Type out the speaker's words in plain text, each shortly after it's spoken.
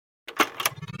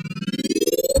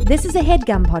This is a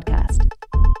HeadGum podcast.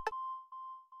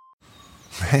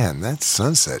 Man, that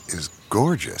sunset is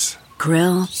gorgeous.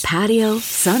 Grill, patio,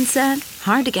 sunset.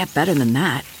 Hard to get better than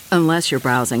that. Unless you're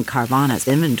browsing Carvana's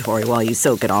inventory while you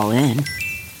soak it all in.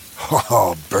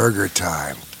 Oh, burger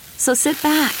time. So sit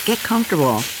back, get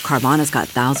comfortable. Carvana's got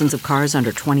thousands of cars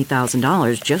under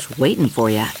 $20,000 just waiting for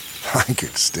you. I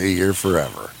could stay here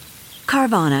forever.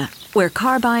 Carvana, where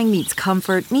car buying meets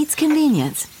comfort meets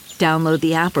convenience. Download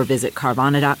the app or visit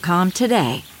Carvana.com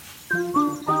today.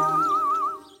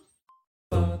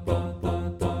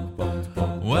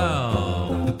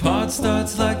 Well, the pod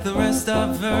starts like the rest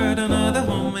I've heard. Another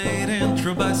homemade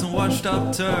intro by some washed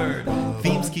up turd.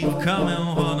 Themes keep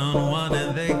coming one on one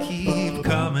and they keep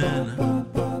coming.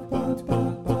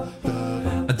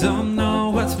 I don't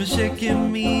know what's been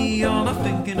shaking me. All I'm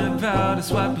thinking about is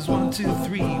swipers 1, 2,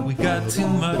 3. We got too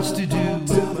much to do.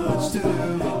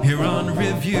 Here on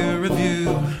Review.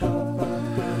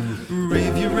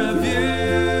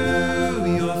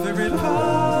 Your favorite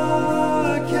podcast.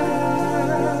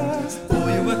 Pour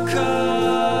you a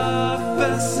cup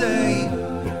and say,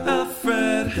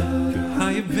 Alfred, how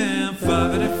you been? 5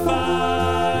 out of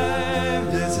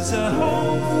 5. This is a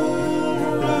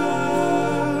home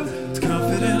run. It's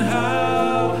confident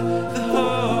how the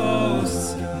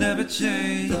hosts never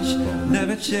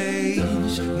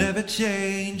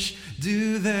change,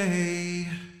 do they?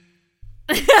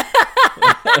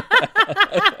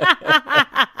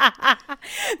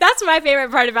 That's my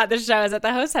favorite part about the show, is that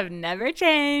the hosts have never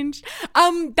changed.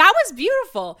 That was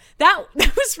beautiful. That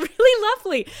was really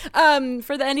lovely.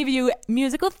 For any of you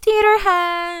musical theater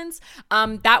heads,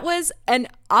 that was an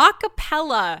a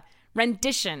cappella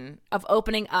rendition of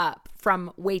Opening Up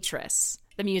from Waitress,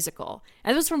 the musical.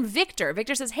 And it was from Victor.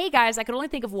 Victor says, "Hey guys, I could only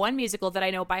think of one musical that I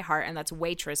know by heart, and that's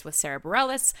Waitress with Sarah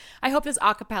Bareilles. I hope this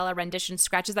a cappella rendition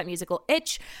scratches that musical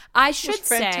itch. I should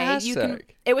say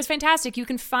it was fantastic. You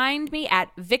can find me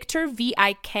at Victor,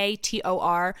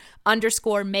 VIKTOR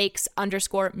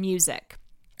 _makes_music.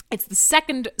 It's the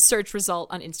second search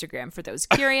result on Instagram for those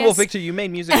curious." Well, Victor, you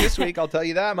made music this week. I'll tell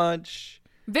you that much.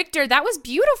 Victor, that was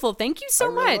beautiful. Thank you so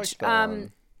really much.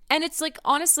 And it's like,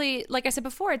 honestly, like I said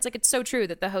before, it's like, it's so true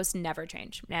that the hosts never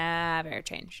change. Never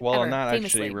change. Well, ever, and that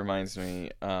famously. actually reminds me,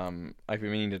 I've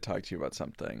been meaning to talk to you about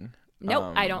something.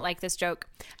 Nope, I don't like this joke.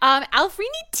 Alfrini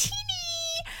Teeny!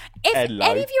 If Hello.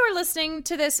 any of you are listening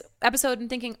to this episode and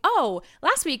thinking, oh,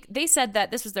 last week they said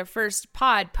that this was their first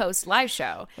pod post live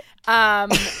show.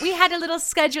 We had a little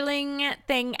scheduling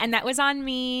thing, and that was on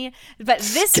me. But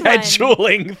this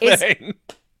scheduling thing.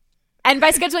 And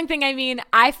by scheduling thing, I mean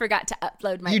I forgot to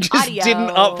upload my audio. You just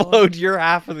didn't upload your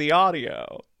half of the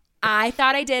audio. I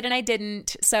thought I did, and I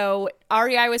didn't. So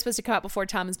REI was supposed to come out before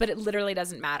Tums, but it literally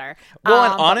doesn't matter. Well,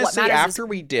 and honestly, after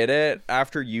we did it,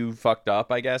 after you fucked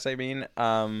up, I guess, I mean,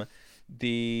 I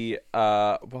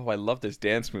love this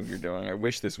dance move you're doing. I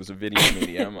wish this was a video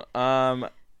medium. I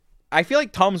feel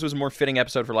like Tums was a more fitting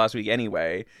episode for last week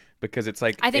anyway, because it's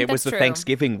like, it was the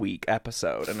Thanksgiving week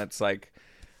episode, and it's like,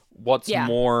 what's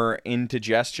more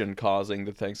indigestion causing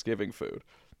the Thanksgiving food?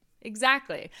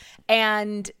 Exactly.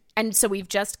 And so we've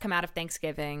just come out of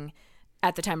Thanksgiving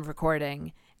at the time of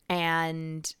recording.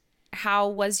 And how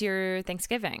was your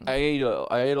Thanksgiving? I ate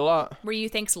a lot. Were you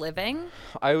Thanks-living?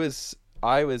 I was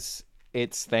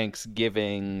it's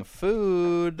Thanksgiving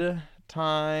food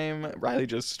time. Riley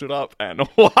just stood up and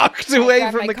walked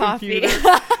away from the computer.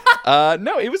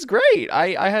 No, it was great.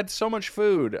 I had so much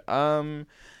food.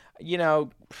 You know,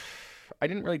 I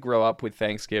didn't really grow up with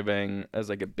Thanksgiving as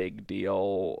like a big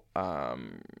deal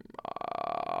on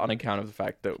account of the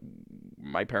fact that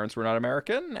my parents were not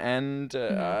American, and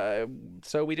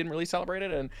so we didn't really celebrate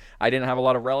it, and I didn't have a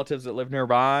lot of relatives that lived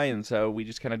nearby, and so we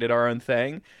just kind of did our own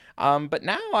thing. But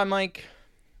now I'm like,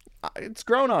 it's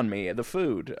grown on me, the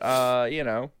food. You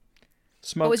know,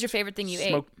 what was your favorite thing you ate?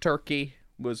 Smoked turkey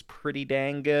was pretty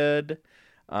dang good.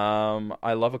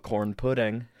 I love a corn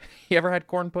pudding. You ever had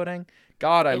corn pudding?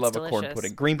 God, I love delicious. A corn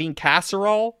pudding. Green bean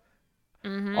casserole.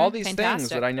 Mm-hmm, all these things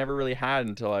that I never really had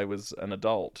until I was an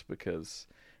adult, because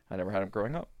I never had them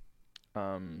growing up.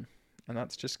 And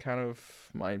that's just kind of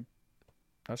my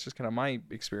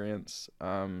experience.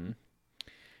 How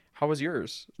was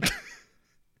yours?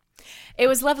 It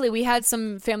was lovely. We had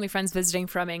some family friends visiting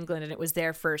from England, and it was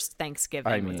their first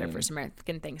Thanksgiving. It was their first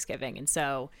American Thanksgiving. And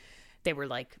so they were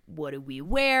like, what do we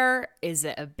wear? Is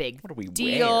it a big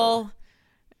deal? Wear?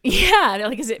 Yeah. They're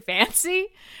like, is it fancy?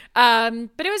 But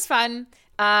it was fun.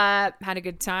 Had a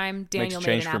good time. Daniel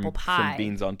made an apple pie. From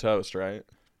beans on toast, right?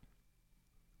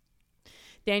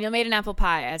 Daniel made an apple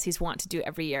pie, as he's wont to do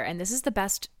every year. And this is the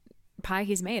best pie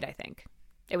he's made, I think.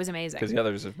 It was amazing. Because the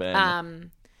others have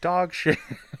been dog shit.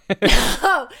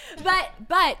 Oh,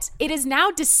 but it is now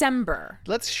December.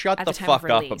 Let's shut At the the time fuck of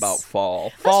up release. about fall.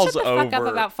 Let's Fall's shut the over. fuck up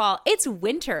about fall. It's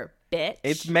winter, bitch.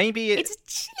 It's maybe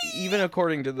It's even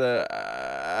according to the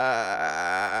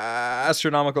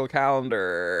astronomical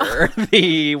calendar,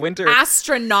 the winter.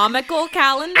 astronomical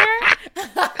calendar.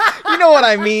 You know what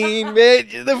I mean,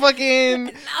 bitch? The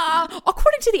fucking.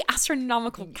 According to the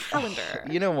astronomical calendar.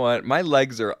 You know what? My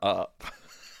legs are up.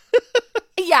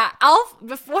 Yeah, Alf.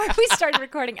 Before we started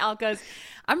recording, Alf goes,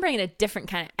 "I'm bringing a different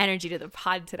kind of energy to the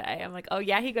pod today." I'm like, "Oh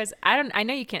yeah." He goes, I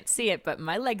know you can't see it, but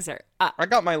my legs are up." I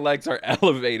got my legs are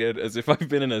elevated as if I've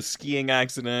been in a skiing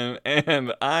accident,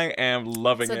 and I am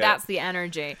loving it. So that's the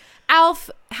energy. Alf,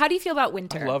 how do you feel about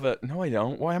winter? I love it. No, I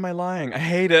don't. Why am I lying? I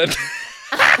hate it.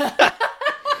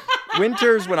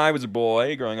 Winters when I was a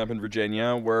boy, growing up in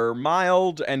Virginia, were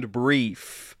mild and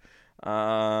brief.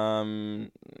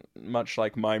 Much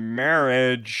like my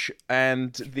marriage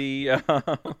and the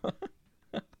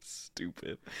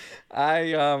stupid.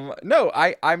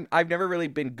 I've never really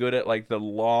been good at like the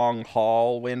long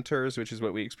haul winters, which is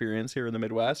what we experience here in the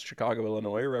Midwest. Chicago,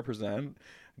 Illinois represent.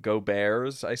 Go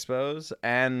Bears, I suppose.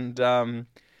 And I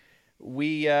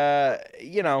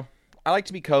like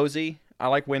to be cozy. I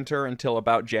like winter until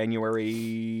about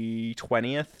January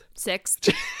 20th.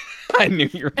 6th. I knew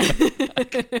you were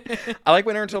I like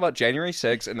winter until about January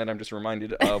 6th, and then I'm just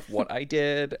reminded of what I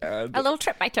did. And, A little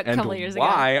trip I took a couple years ago.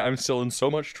 why I'm still in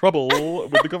so much trouble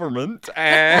with the government,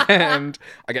 and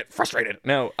I get frustrated.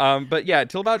 No, but yeah,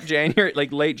 till about January,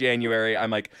 like late January, I'm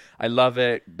like, I love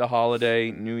it. The holiday,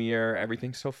 New Year,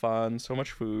 everything's so fun, so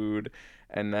much food.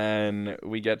 And then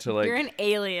we get to like... You're an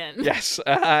alien. Yes.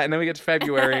 And then we get to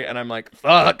February, and I'm like,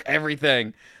 fuck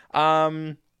everything.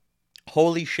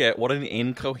 Holy shit, what an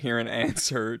incoherent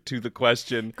answer to the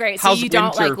question. Great, so how's you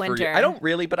don't like for winter. you? I don't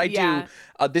really, but I Yeah.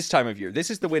 do this time of year. This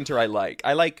is the winter I like.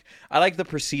 I like the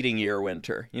preceding year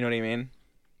winter. You know what I mean?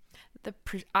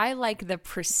 I like the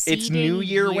preceding It's New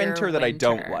Year winter that I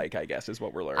don't winter. like, I guess, is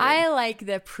what we're learning. I like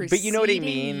the preceding But you know what I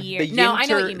mean? year. The No, I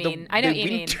know what winter- you mean. the- I know the what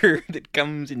you mean. winter that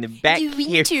comes in the back The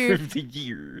winter. here of the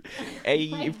year.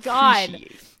 My God.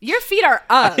 appreciate. Your feet are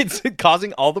up. It's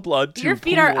causing all the blood to Your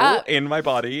feet are pool up. in my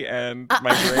body, and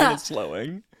my brain is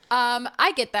slowing.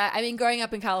 I get that. I mean, growing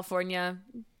up in California,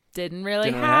 didn't really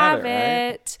Didn't have have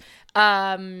it,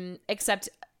 it. Except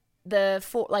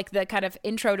the kind of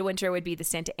intro to winter would be the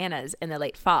Santa Anas in the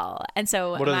late fall. And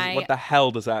so What the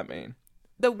hell does that mean?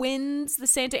 the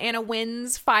Santa Ana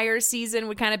winds, fire season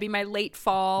would kind of be my late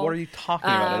fall. What are you talking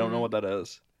about? I don't know what that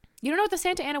is. You don't know what the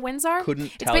Santa Ana winds are? Couldn't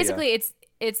It's tell ya. basically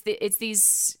it's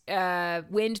these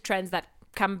wind trends that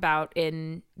come about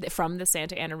from the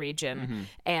Santa Ana region, Mm-hmm.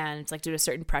 and it's like due to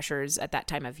certain pressures at that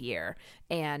time of year,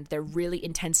 and they're really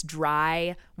intense,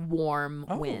 dry, warm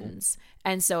winds,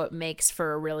 and so it makes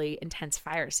for a really intense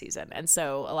fire season. And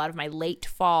so a lot of my late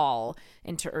fall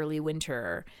into early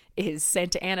winter is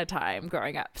Santa Ana time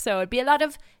growing up. So it'd be a lot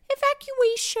of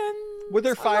evacuation. Were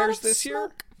there fires this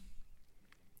year?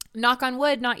 Knock on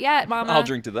wood, not yet, Mama. I'll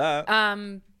drink to that.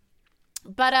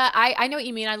 But I know what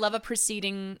you mean. I love a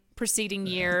preceding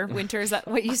year winter. Is that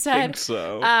what you said? I think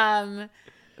so.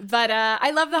 But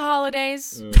I love the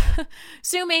holidays.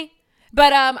 Sue me.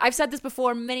 But I've said this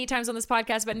before many times on this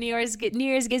podcast. But New Year's gives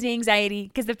me anxiety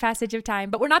because of the passage of time.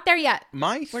 But we're not there yet.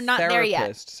 We're not there yet.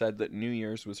 therapist said that New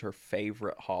Year's was her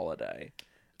favorite holiday.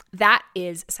 That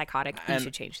is psychotic. You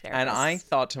should change therapists. And I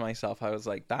thought to myself, I was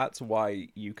like, that's why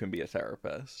you can be a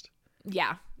therapist.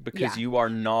 Yeah. Because Yeah. you are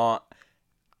not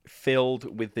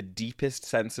filled with the deepest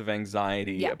sense of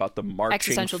anxiety Yeah. about the marching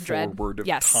Existential dread. forward of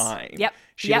Yes. time. Yep.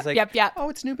 She Yep, was like, yep. oh,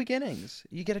 it's new beginnings.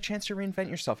 You get a chance to reinvent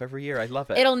yourself every year. I love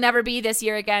it. It'll never be this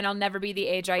year again. I'll never be the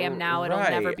age I am now. It'll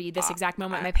Right. never be this exact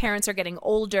moment. My parents are getting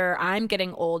older. I'm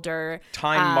getting older.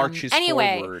 Time marches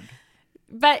forward.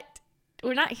 But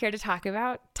we're not here to talk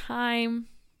about time.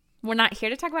 We're not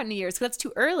here to talk about New Year's because that's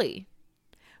too early.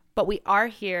 But we are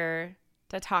here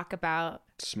to talk about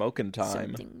Smoking time.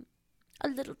 something a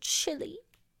little chilly.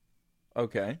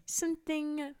 Okay.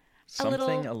 Something A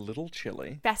little little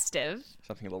chilly. festive.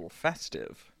 Something a little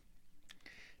festive.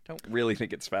 Don't really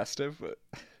think it's festive, but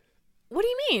What do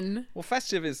you mean? well,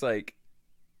 festive is like,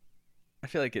 I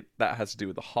feel like that has to do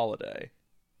with the holiday.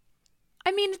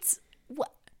 I mean, it's...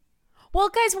 Well,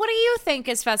 guys, what do you think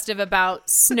is festive about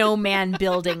snowman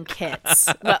building kits?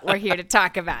 What we're here to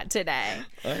talk about today.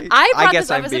 I brought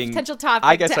this up as a potential topic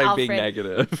I guess to I'm Alfred, being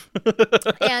negative.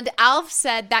 and Alf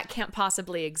said that can't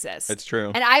possibly exist. It's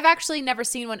true. And I've actually never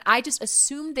seen one. I just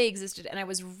assumed they existed, and I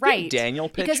was right. Did Daniel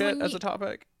pitch Because it when as a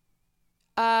topic?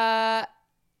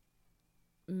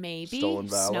 Maybe Stolen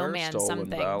valor. snowman Stolen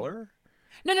something. valor.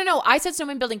 No. I said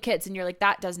snowman building kits, and you're like,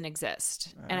 that doesn't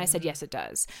exist. And I said, yes, it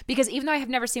does. Because even though I have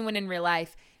never seen one in real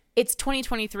life, it's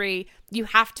 2023. You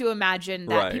have to imagine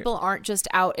that people aren't just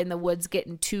out in the woods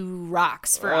getting 2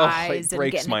 rocks for eyes and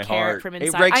getting a carrot from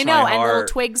inside. I know, and little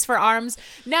twigs for arms.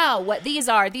 No, what these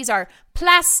are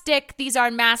plastic. These are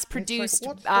mass-produced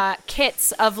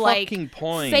kits of like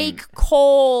fake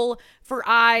coal for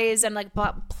eyes and like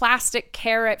plastic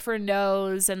carrot for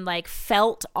nose and like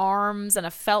felt arms and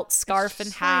a felt scarf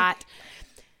and hat.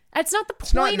 That's not the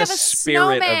point of a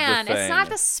snowman. It's not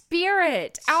the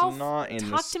spirit. Alf,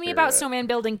 talk to me about snowman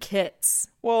building kits.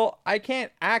 Well, I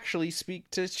can't actually speak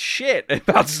to shit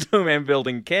about snowman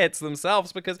building kits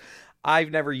themselves because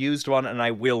I've never used one and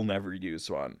I will never use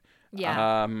one.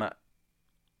 Yeah.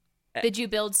 Did you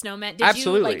build snowmen? Did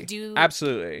absolutely. You like do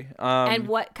Absolutely. And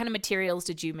what kind of materials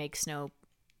did you make snowmen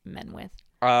with?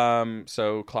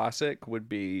 So classic would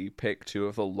be pick 2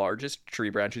 of the largest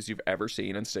tree branches you've ever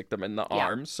seen and stick them in the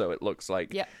arms, so it looks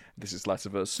like this is less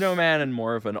of a snowman and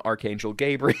more of an Archangel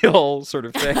Gabriel sort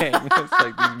of thing. It's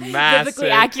like these massive, physically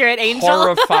accurate angel,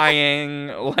 horrifying,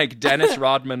 like Dennis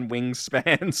Rodman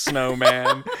wingspan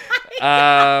snowman.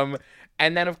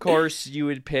 And then, of course, you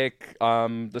would pick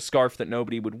the scarf that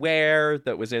nobody would wear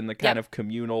that was in the kind of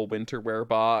communal winter wear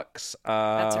box.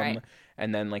 That's right.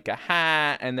 And then like a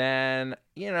hat, and then,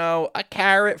 a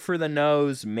carrot for the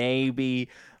nose, maybe.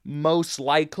 Most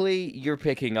likely, you're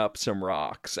picking up some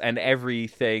rocks, and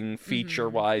everything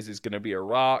feature-wise is going to be a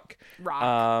rock.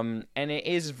 And it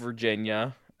is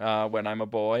Virginia when I'm a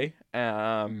boy.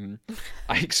 I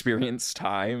experience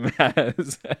time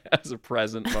as a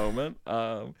present moment.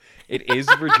 It is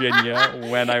Virginia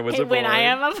when I was a boy. When I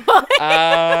am a boy.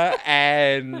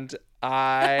 And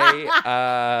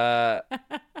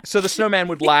so the snowman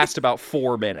would last about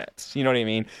 4 minutes. You know what I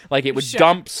mean? Like it would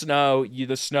dump snow.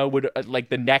 The snow would like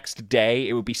the next day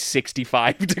it would be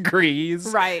 65 degrees.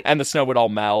 Right. And the snow would all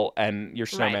melt and your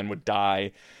snowman would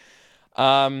die.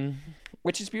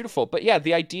 Which is beautiful. But yeah,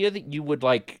 the idea that you would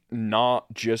like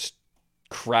not just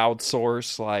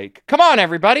crowdsource like, come on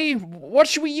everybody, what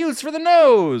should we use for the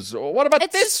nose? What about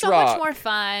this rock? It's so much more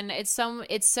fun. It's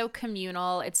so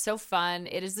communal. It's so fun.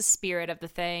 It is the spirit of the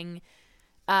thing.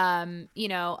 A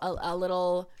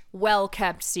little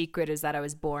well-kept secret is that I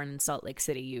was born in Salt Lake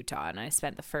City, Utah, and I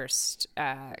spent the first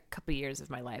couple years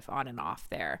of my life on and off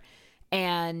there.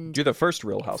 And you're the first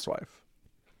Real Housewife.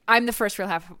 I'm the first Real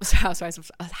Housewives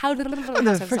of Salt Lake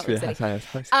City.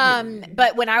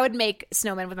 But when I would make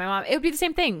snowmen with my mom, it would be the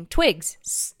same thing. Twigs,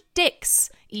 sticks,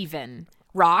 even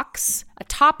rocks, a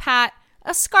top hat,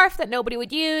 a scarf that nobody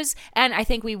would use, and I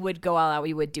think we would go all out.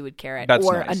 We would do a carrot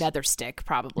another stick,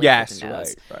 probably. Yes,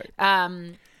 right.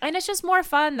 And it's just more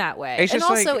fun that way. And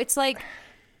also, it's like,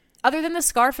 other than the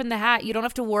scarf and the hat, you don't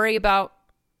have to worry about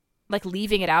like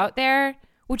leaving it out there,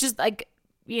 which is like,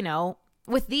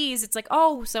 with these, it's like,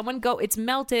 it's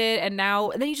melted, and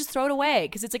then you just throw it away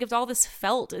because it's like if all this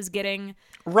felt is getting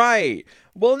right.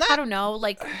 Well, I don't know,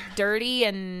 like dirty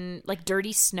and like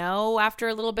dirty snow after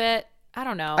a little bit. I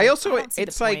don't know.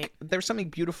 It's like there's something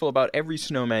beautiful about every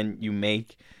snowman you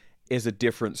make is a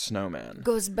different snowman.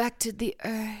 Goes back to the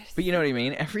earth. But you know what I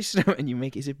mean? Every snowman you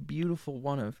make is a beautiful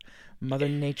one of Mother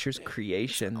Nature's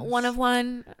creations. One of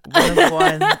one. One of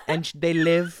one. And they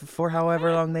live for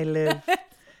however long they live.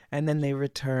 And then they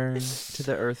return to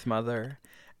the Earth Mother.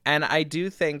 And I do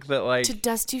think that like... To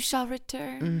dust you shall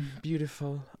return.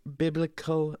 Beautiful.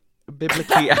 Biblically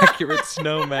accurate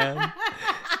snowman.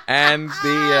 And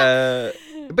the...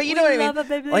 But you know what I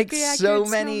mean? Like so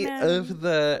many of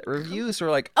the reviews were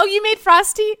like... Oh, you made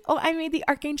Frosty? Oh, I made the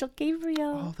Archangel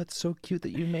Gabriel. Oh, that's so cute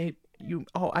that you made...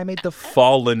 I made the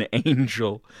fallen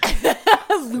angel.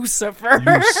 Lucifer.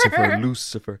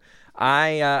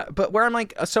 But where I'm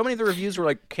like, so many of the reviews were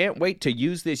like, can't wait to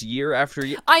use this year after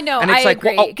year. I know, and it's I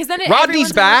agree. Because then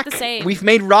Rodney's back. The same. We've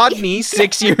made Rodney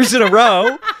 6 years in a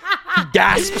row. He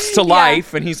gasps to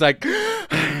life, and he's like,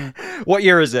 what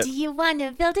year is it? Do you want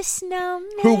to build a snowman?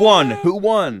 Who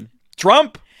won?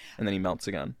 Trump? And then he melts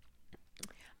again.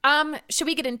 Should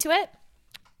we get into it?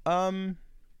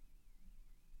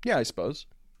 Yeah, I suppose.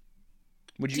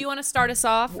 Do you want to start us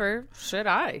off, or should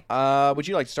I? Would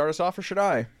you like to start us off, or should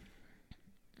I?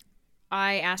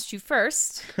 I asked you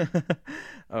first.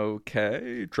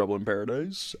 Okay, trouble in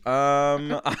paradise.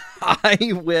 I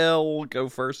will go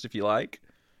first if you like.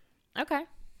 Okay.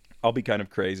 I'll be kind of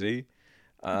crazy.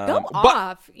 Go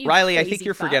off, you Riley. I crazy think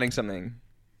you're fuck. forgetting something.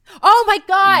 Oh my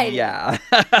god. Yeah.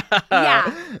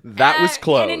 Yeah. That was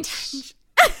close.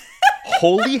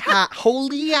 Holy owl.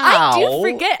 I do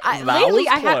forget. Lately,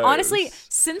 I have honestly,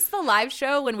 since the live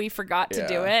show when we forgot to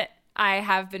do it, I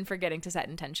have been forgetting to set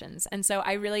intentions. And so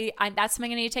that's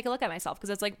something I need to take a look at myself,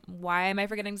 because it's like, why am I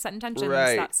forgetting to set intentions?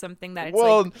 Right. That's something that it's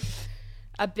like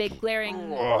a big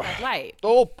glaring red light. The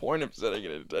whole point of setting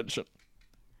an intention.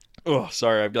 Oh,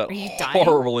 sorry, I've got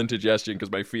horrible indigestion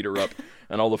because my feet are up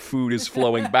and all the food is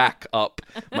flowing back up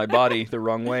my body the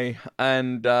wrong way.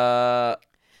 And so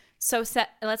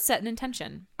let's set an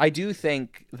intention. I do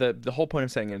think the whole point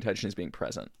of setting an intention is being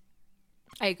present.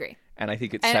 I agree. And I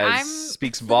think it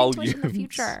speaks volumes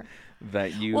volumes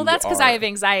that you Well, that's because I have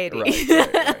anxiety.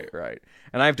 Right.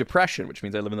 And I have depression, which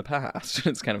means I live in the past.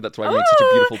 It's kind of, that's why we make such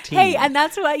a beautiful team. Hey, and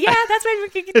that's why we're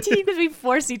a team, because we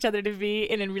force each other to be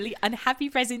in a really unhappy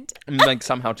present. And like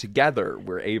somehow together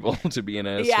we're able to be in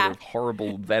a sort of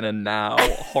horrible then and now,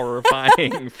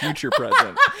 horrifying future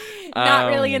present. Not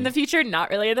really in the future, not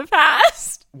really in the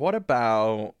past. What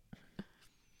about,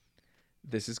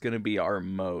 this is going to be our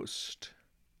most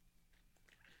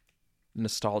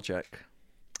nostalgic.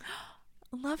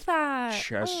 Love that.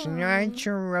 Chestnuts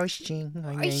are roasting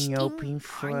on an open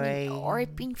fire.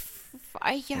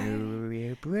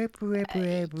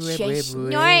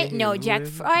 Chestnut, no Jack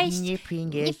Frost.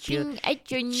 Nipping at your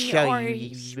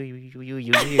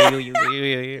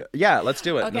Yeah, let's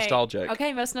do it. Nostalgic.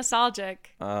 Okay, most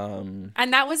nostalgic. And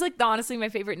that was like honestly my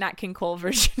favorite Nat King Cole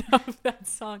version of that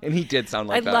song. And he did sound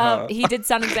like that. He did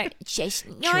sound exactly.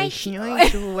 Chestnut.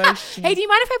 Chestnuts are roasting. Hey, do you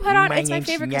mind if I put on? It's my name's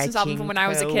favorite Nat Christmas album King from when I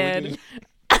was a Cole. kid.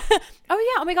 Oh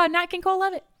yeah! Oh my God, Nat King Cole,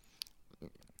 love it.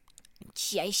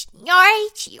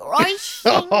 Chestnuts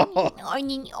roasting on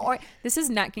an This is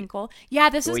Nat King Cole. Yeah,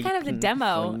 this is kind of the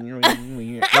demo.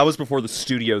 That was before the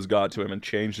studios got to him and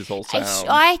changed his whole sound.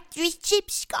 I saw the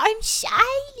ships gone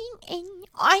sailing in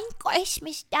on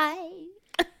Christmas Day.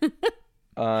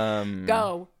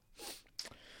 Go.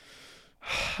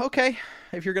 Okay,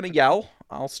 if you're gonna yell,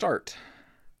 I'll start.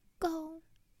 Go.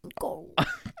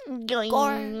 That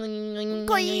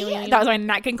was my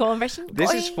Nat King Cole impression.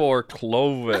 This is for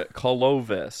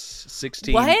Clovis.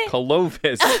 16. What?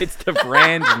 Clovis. It's the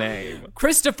brand name.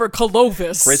 Christopher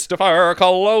Clovis. Christopher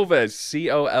Clovis.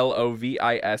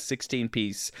 Colovis. 16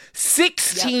 piece.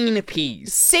 16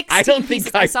 piece. 16 I don't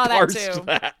pieces. think I saw that parsed too.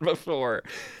 that before.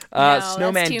 that's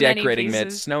Snowman too many decorating mitts.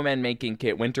 pieces. Snowman making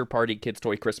kit. Winter party. Kids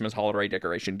toy. Christmas holiday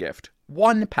decoration gift.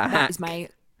 1 pack. That is my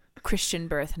Christian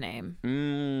birth name.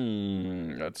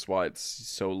 That's why it's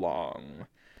so long.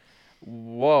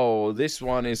 Whoa, this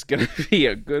one is going to be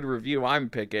a good review I'm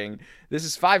picking. This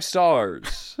is 5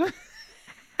 stars.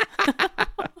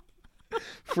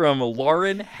 From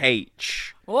Lauren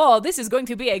H. Whoa, this is going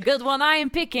to be a good one I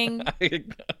am picking.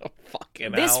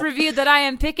 Fucking This hell. review that I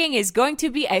am picking is going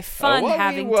to be a fun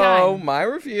having Whoa, time. my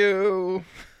review.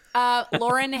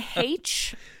 Lauren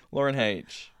H. Lauren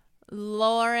H.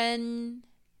 Lauren.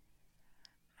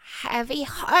 Heavy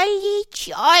Harley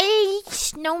Jolly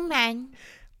Snowman.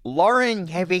 Lauren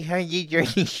Heavy Harley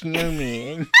Dirty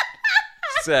Snowman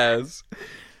says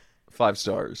 5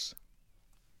 stars.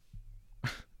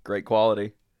 Great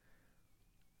quality.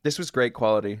 This was great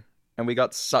quality. And we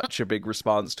got such a big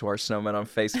response to our snowman on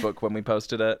Facebook when we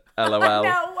posted it. LOL.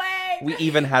 No way. We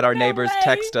even had our neighbors way.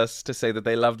 text us to say that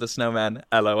they love the snowman.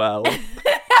 LOL.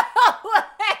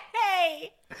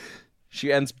 Hey.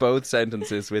 She ends both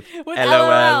sentences with With LOL.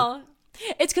 LOL.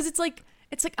 It's because it's like,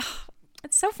 it's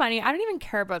so funny. I don't even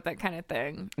care about that kind of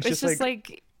thing. It's just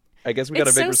like I guess we got a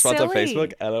it's big so response on silly.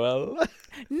 Facebook. LOL.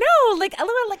 no, like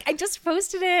LOL. Like I just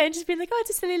posted it and just being like, oh,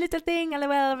 it's a silly little thing.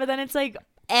 LOL. But then it's like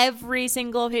every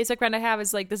single Facebook friend I have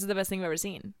is like, this is the best thing I've ever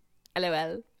seen.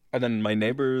 LOL. And then my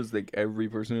neighbors, like every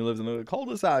person who lives in the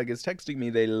cul-de-sac is texting me.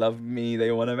 They love me.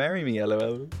 They want to marry me.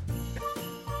 LOL.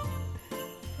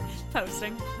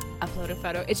 Posting. Upload a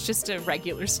photo. It's just a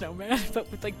regular snowman, but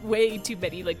with like way too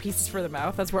many like pieces for the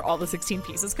mouth. That's where all the 16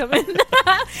 pieces come in.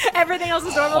 Everything else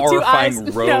is normal. 2 eyes,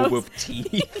 Horrifying row nose. of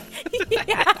teeth.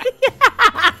 yeah.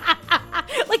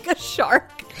 Like a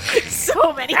shark.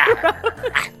 So many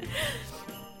rows.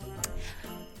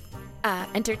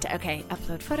 Okay,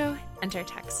 upload photo, enter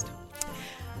text.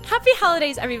 Happy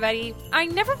holidays, everybody. I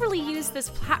never really use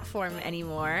this platform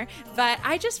anymore, but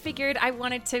I just figured I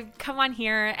wanted to come on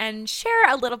here and share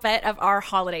a little bit of our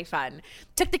holiday fun.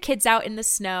 Took the kids out in the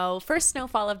snow, first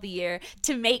snowfall of the year,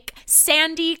 to make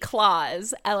Sandy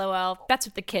Claus. LOL. That's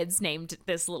what the kids named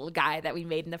this little guy that we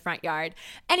made in the front yard.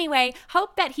 Anyway,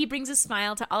 hope that he brings a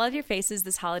smile to all of your faces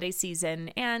this holiday season,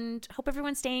 and hope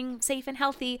everyone's staying safe and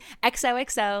healthy.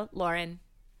 XOXO, Lauren.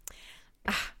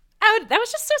 That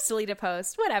was just so silly to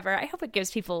post. Whatever. I hope it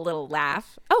gives people a little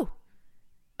laugh. Oh,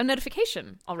 a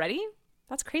notification already?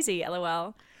 That's crazy.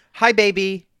 LOL. Hi,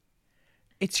 baby.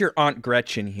 It's your Aunt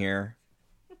Gretchen here.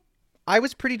 I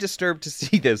was pretty disturbed to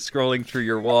see this scrolling through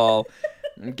your wall.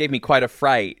 It gave me quite a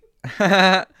fright.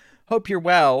 Hope you're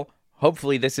well.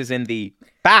 Hopefully this is in the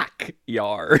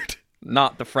backyard,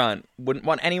 not the front. Wouldn't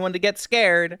want anyone to get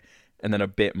scared. And then a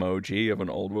Bitmoji of an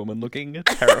old woman looking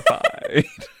terrified.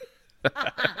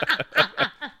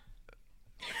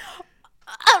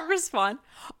 I'll respond.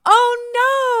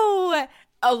 Oh no!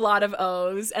 A lot of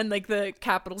O's and like the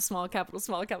capital small, capital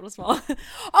small, capital small.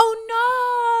 Oh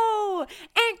no!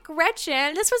 Aunt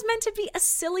Gretchen, this was meant to be a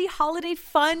silly holiday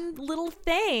fun little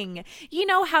thing. You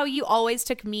know how you always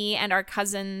took me and our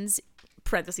cousins,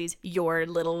 parentheses, your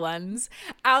little ones,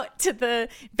 out to the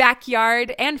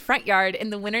backyard and front yard in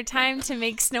the wintertime to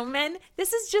make snowmen?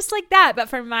 This is just like that, but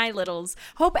for my littles.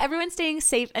 Hope everyone's staying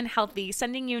safe and healthy.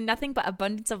 Sending you nothing but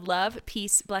abundance of love,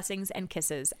 peace, blessings, and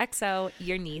kisses. XO,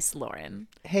 your niece, Lauren.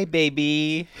 Hey,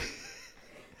 baby.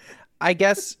 I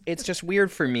guess it's just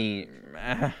weird for me,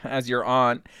 as your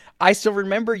aunt. I still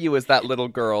remember you as that little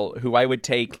girl who I would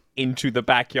take into the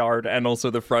backyard and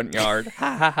also the front yard.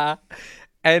 Ha ha ha.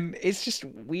 And it's just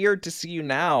weird to see you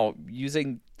now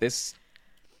using this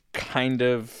kind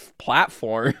of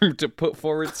platform to put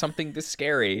forward something this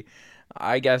scary.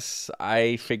 I guess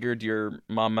I figured your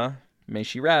mama, may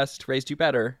she rest, raised you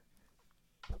better.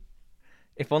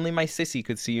 If only my sissy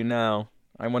could see you now.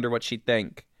 I wonder what she'd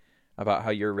think about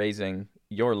how you're raising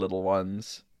your little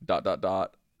ones. ...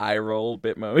 Eye roll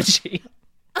Bitmoji.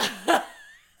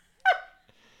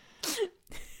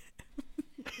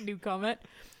 New comment.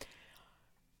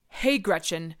 Hey,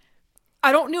 Gretchen.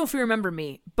 I don't know if you remember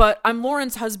me, but I'm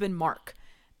Lauren's husband, Mark.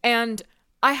 And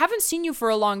I haven't seen you for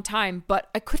a long time, but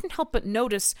I couldn't help but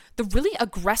notice the really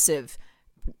aggressive,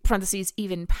 parentheses,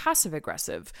 even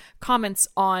passive-aggressive, comments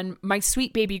on my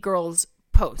sweet baby girl's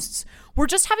posts. We're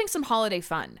just having some holiday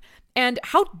fun. And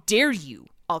how dare you,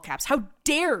 all caps, how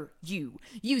dare you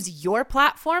use your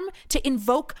platform to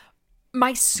invoke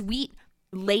my sweet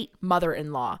late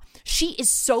mother-in-law. She is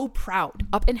so proud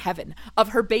up in heaven of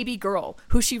her baby girl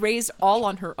who she raised all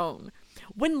on her own.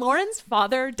 When Lauren's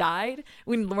father died,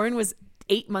 when Lauren was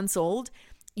 8 months old,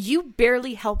 you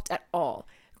barely helped at all.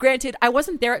 Granted, I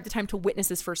wasn't there at the time to witness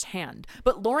this firsthand,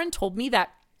 but Lauren told me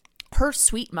that her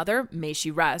sweet mother, may she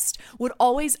rest, would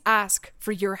always ask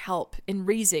for your help in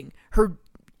raising her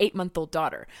 8-month-old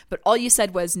daughter. But all you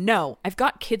said was, no, I've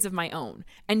got kids of my own.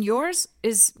 And yours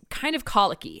is kind of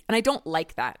colicky, and I don't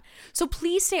like that. So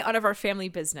please stay out of our family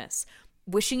business.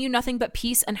 Wishing you nothing but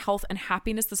peace and health and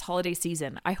happiness this holiday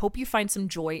season. I hope you find some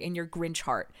joy in your Grinch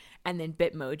heart. And then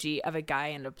Bitmoji of a guy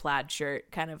in a plaid shirt,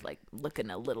 kind of like looking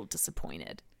a little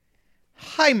disappointed.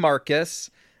 Hi, Marcus. ...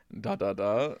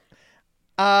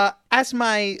 As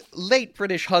my late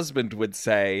British husband would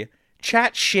say,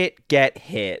 chat shit, get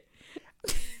hit.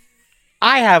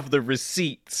 I have the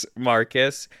receipts,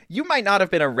 Marcus. You might not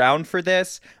have been around for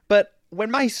this, but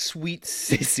when my sweet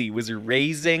sissy was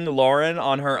raising Lauren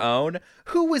on her own,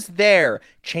 who was there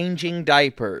changing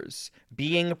diapers,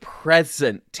 being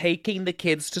present, taking the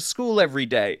kids to school every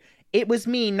day? It was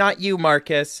me, not you,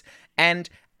 Marcus. And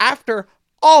after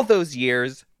all those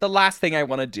years, the last thing I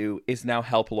want to do is now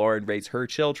help Lauren raise her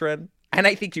children. And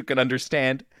I think you can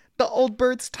understand. The old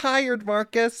bird's tired,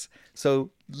 Marcus. So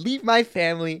leave my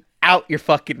family out your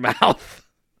fucking mouth.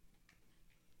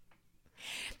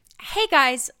 Hey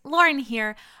guys, Lauren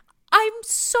here. I'm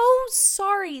so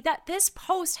sorry that this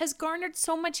post has garnered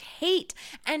so much hate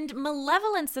and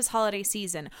malevolence this holiday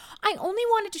season. I only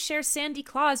wanted to share Sandy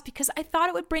Claus because I thought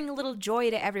it would bring a little joy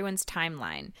to everyone's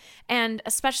timeline, and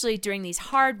especially during these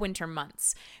hard winter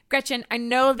months. Gretchen, I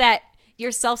know that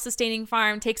your self-sustaining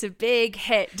farm takes a big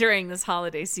hit during this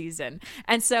holiday season.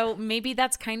 And so maybe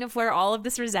that's kind of where all of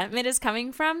this resentment is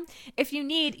coming from. If you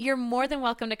need, you're more than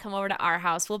welcome to come over to our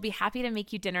house. We'll be happy to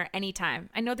make you dinner anytime.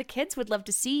 I know the kids would love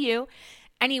to see you.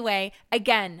 Anyway,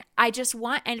 again, I just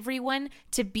want everyone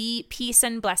to be peace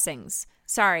and blessings.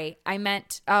 Sorry,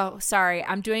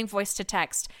 I'm doing voice to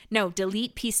text. No,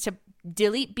 delete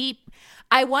beep.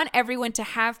 I want everyone to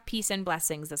have peace and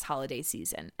blessings this holiday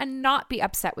season and not be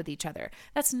upset with each other.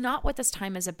 That's not what this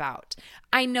time is about.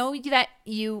 I know that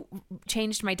you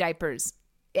changed my diapers,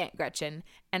 Aunt Gretchen,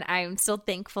 and I'm still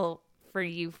thankful for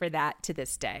you for that to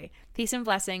this day. Peace and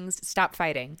blessings. Stop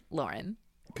fighting, Lauren.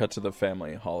 Cut to the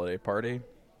family holiday party.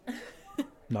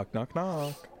 Knock, knock,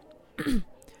 knock.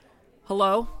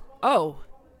 Hello? Oh.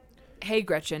 Hey,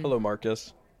 Gretchen. Hello,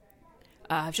 Marcus.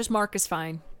 Just Mark is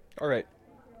fine. All right.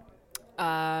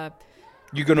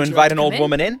 You going to invite an old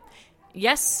woman in?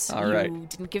 Yes. All right. You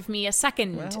didn't give me a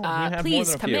second. Well,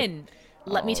 please come in.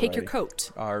 Let me take your Alrighty.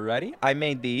 coat. Alrighty. I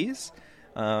made these.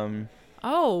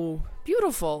 Oh,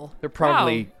 beautiful. They're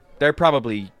probably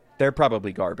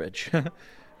garbage.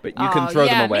 But you can throw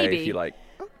them away maybe. if you like.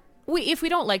 If we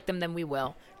don't like them, then we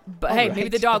will. But All hey, right. maybe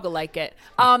the dog will like it.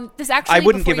 This actually. I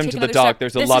wouldn't before give we them take to the another dog. step,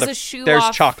 There's a this lot is of shoe there's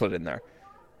off. chocolate in there.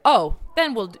 Oh,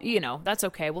 then we'll, that's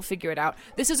okay. We'll figure it out.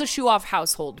 This is a shoe-off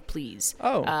household, please.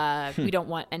 Oh. We don't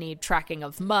want any tracking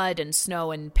of mud and snow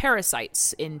and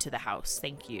parasites into the house.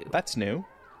 Thank you. That's new.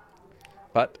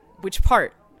 But Which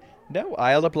part? no,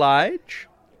 I'll oblige.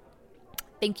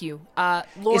 Thank you. Lauren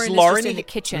is Lauren just in in- the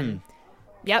kitchen.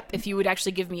 Yep, if you would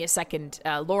actually give me a second.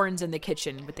 Lauren's in the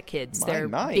kitchen with the kids. They're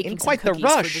baking in some quite the cookies for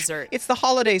rush. dessert. It's the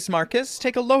holidays, Marcus.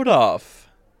 Take a load off.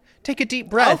 Take a deep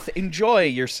breath. Oh. Enjoy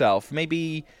yourself.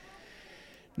 Maybe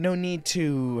no need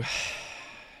to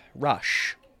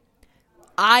rush.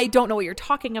 I don't know what you're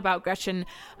talking about, Gretchen.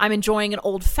 I'm enjoying an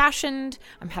old-fashioned.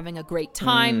 I'm having a great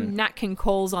time. Nat King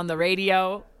Cole's on the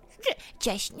radio.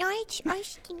 Just nice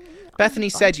asking. Bethany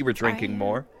said you were drinking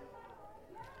more.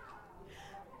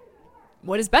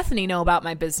 What does Bethany know about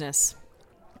my business?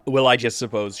 Well, I just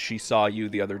suppose she saw you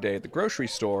the other day at the grocery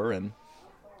store and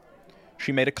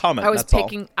she made a comment. I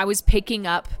was picking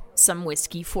up some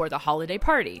whiskey for the holiday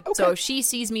party. Okay. So if she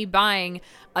sees me buying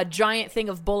a giant thing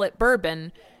of Bullet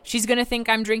bourbon, she's going to think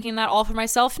I'm drinking that all for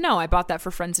myself. No, I bought that for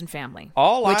friends and family.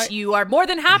 You are more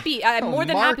than happy. I'm more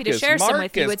than happy to share some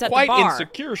with you. It's at quite the bar.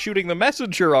 insecure shooting the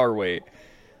messenger, are we?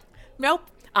 Nope.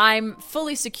 I'm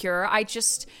fully secure. I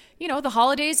just, the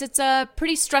holidays, it's a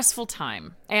pretty stressful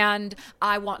time. And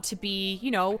I want to be,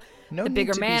 No the need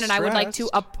bigger to be man. And I would like to,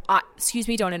 stressed. excuse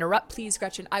me, don't interrupt, please,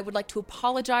 Gretchen. I would like to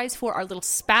apologize for our little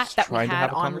spat that we trying to had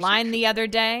have a online conversation. the other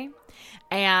day.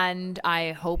 And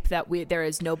I hope that there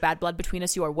is no bad blood between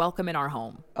us. You are welcome in our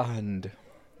home. And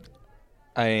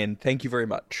thank you very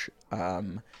much.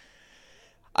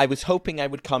 I was hoping I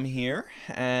would come here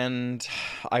and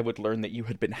I would learn that you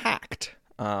had been hacked.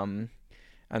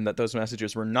 And that those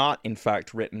messages were not, in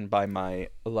fact, written by my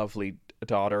lovely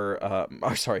daughter.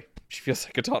 Sorry, she feels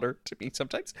like a daughter to me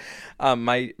sometimes.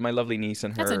 My lovely niece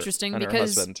and her. That's interesting and her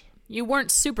because husband. you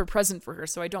weren't super present for her,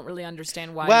 so I don't really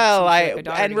understand why. Well, she feels like a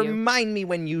daughter to you. remind me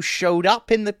when you showed up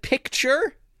in the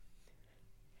picture.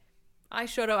 I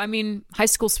showed up. I mean, high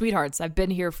school sweethearts. I've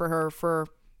been here for her for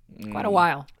quite a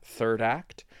while. Third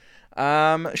act.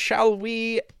 Shall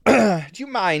we? Do you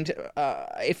mind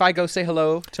if I go say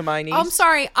hello to my niece? I'm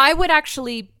sorry. I would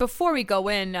actually, before we go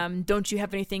in, don't you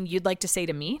have anything you'd like to say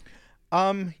to me?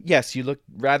 Yes, you look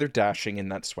rather dashing in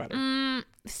that sweater.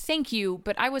 Thank you,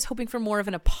 but I was hoping for more of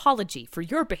an apology for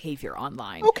your behavior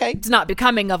online. Okay. It's not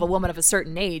becoming of a woman of a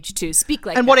certain age to speak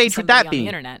like And that what to age would somebody that on be? the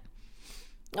internet.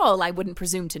 Well, I wouldn't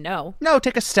presume to know. No,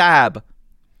 take a stab.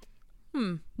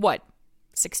 What?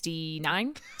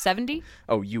 69? 70?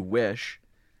 Oh, you wish.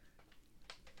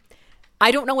 I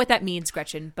don't know what that means,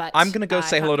 Gretchen, but I'm gonna go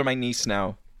say hello to my niece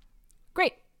now.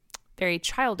 Great. Very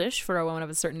childish for a woman of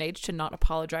a certain age to not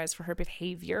apologize for her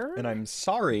behavior. And I'm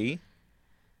sorry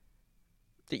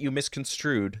that you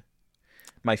misconstrued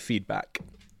my feedback.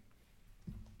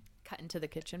 Cut into the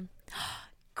kitchen.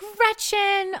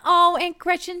 Gretchen! Oh, Aunt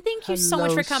Gretchen, thank you so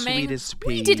much Hello, for coming. sweetest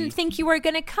We pea. didn't think you were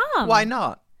going to come. Why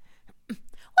not?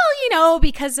 Well,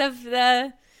 because of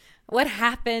what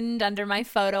happened under my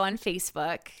photo on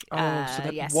Facebook So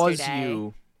that yesterday. was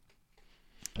you.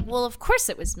 Well, of course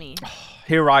it was me.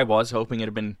 Here I was, hoping it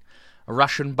had been a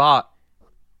Russian bot.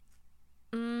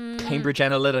 Cambridge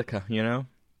Analytica, you know?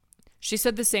 She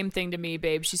said the same thing to me,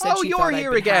 babe. She said Oh, she you're thought I'd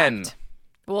here been again. hacked.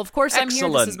 Well, of course I'm here.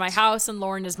 This is Excellent. my house, and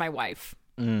Lauren is my wife.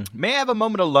 May I have a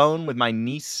moment alone with my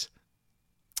niece?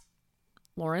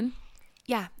 Lauren?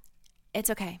 Yeah,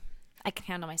 it's okay. I can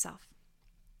handle myself.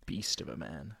 Beast of a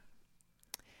man.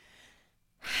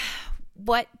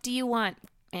 What do you want,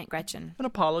 Aunt Gretchen? An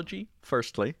apology,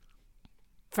 firstly.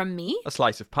 From me? A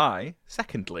slice of pie,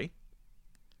 secondly.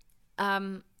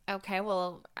 Okay,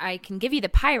 well, I can give you the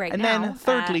pie right And now. then,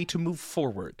 thirdly, to move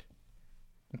forward.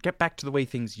 And get back to the way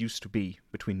things used to be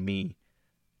between me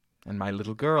and my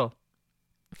little girl.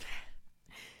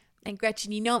 And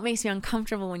Gretchen, you know it makes me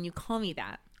uncomfortable when you call me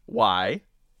that. Why?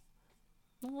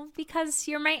 Well, because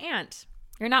you're my aunt.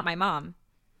 You're not my mom.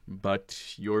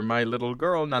 But you're my little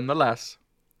girl nonetheless.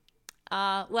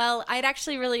 Well, I'd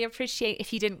actually really appreciate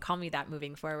if you didn't call me that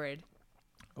moving forward.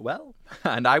 Well,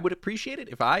 and I would appreciate it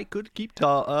if I could keep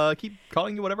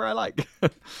calling you whatever I like.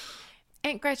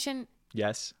 Aunt Gretchen,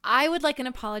 Yes. I would like an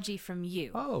apology from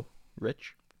you. Oh,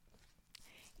 Rich.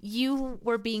 You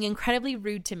were being incredibly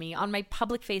rude to me on my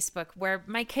public Facebook where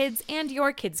my kids and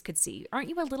your kids could see. Aren't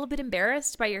you a little bit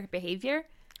embarrassed by your behavior?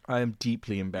 I am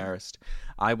deeply embarrassed.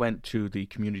 I went to the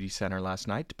community center last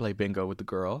night to play bingo with the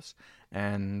girls,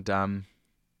 and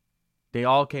they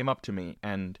all came up to me,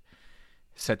 and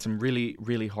said some really,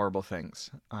 really horrible things.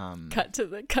 Cut to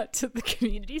the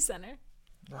community center.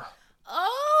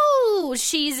 Oh,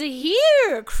 she's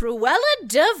here, Cruella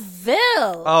de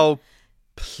Vil. Oh,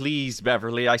 please,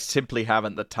 Beverly, I simply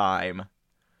haven't the time.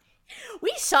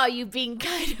 We saw you being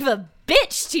kind of a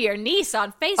bitch to your niece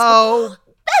on Facebook. Oh.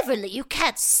 Beverly, you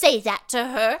can't say that to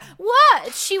her.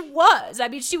 What? She was. I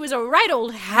mean, she was a right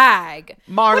old hag.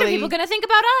 Marley. What are people going to think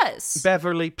about us?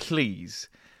 Beverly, please.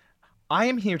 I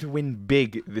am here to win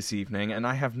big this evening, and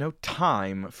I have no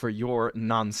time for your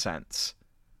nonsense.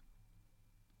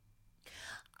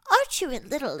 Aren't you a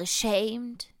little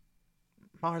ashamed?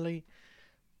 Marley,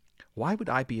 why would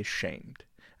I be ashamed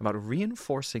about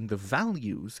reinforcing the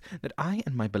values that I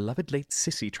and my beloved late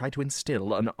Sissy tried to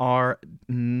instill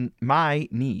on my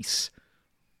niece?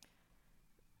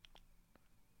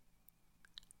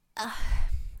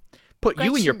 Put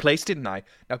you in your place, didn't I?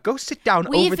 Now go sit down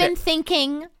over there. We've been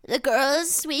thinking, the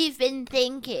girls, we've been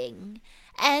thinking.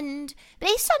 And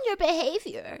based on your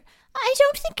behavior, I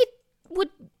don't think it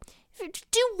would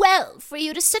do well for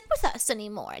you to sit with us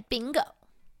anymore at bingo.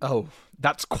 Oh,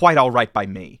 that's quite all right by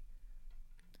me.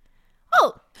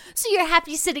 Oh, so you're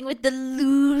happy sitting with the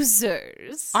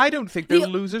losers? I don't think they're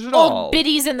losers at old all.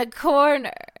 Biddies in the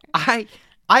corner. I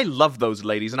love those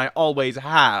ladies, and I always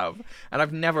have. And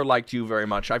I've never liked you very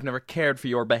much. I've never cared for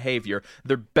your behavior.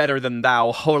 They're better than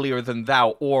thou, holier than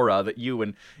thou aura that you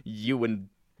and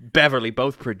Beverly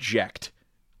both project.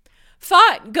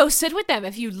 Fine, go sit with them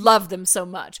if you love them so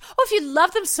much. Oh, if you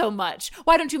love them so much,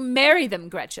 why don't you marry them,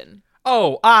 Gretchen?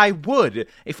 Oh, I would,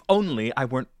 if only I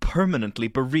weren't permanently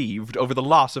bereaved over the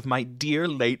loss of my dear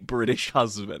late British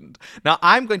husband. Now,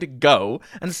 I'm going to go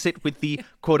and sit with the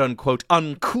quote-unquote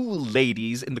uncool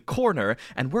ladies in the corner,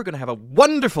 and we're going to have a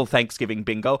wonderful Thanksgiving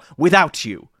bingo without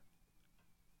you.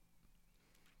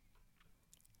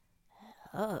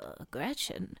 Oh,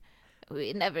 Gretchen,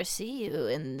 we never see you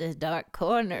in the dark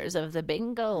corners of the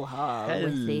bingo hall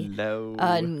with the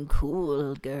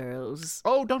uncool girls.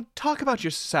 Oh, don't talk about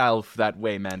yourself that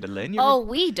way, Mandolin.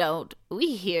 We don't.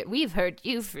 We've heard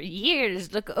you for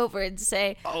years look over and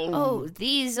say, "Oh,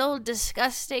 these old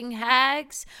disgusting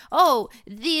hags.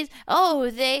 They're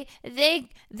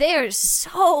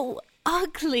so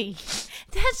ugly.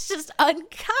 That's just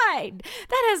unkind.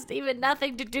 That has even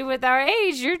nothing to do with our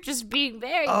age. You're just being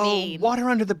very mean." Water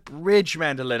under the bridge,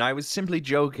 Mandolin. I was simply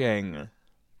joking.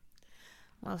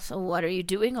 Well, so what are you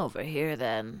doing over here,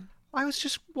 then? I was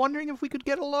just wondering if we could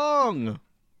get along.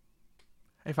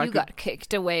 Got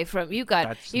kicked away from... You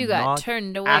got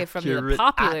turned away from the accurate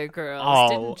popular girls,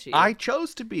 didn't you? I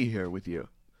chose to be here with you.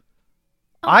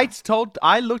 I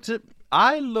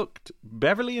looked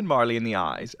Beverly and Marley in the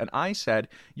eyes, and I said,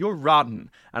 "You're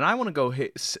rotten, and I want to go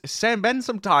spend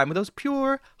some time with those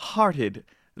pure-hearted,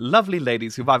 lovely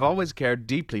ladies who I've always cared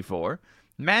deeply for,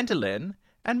 Mandolin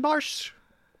and Marsh."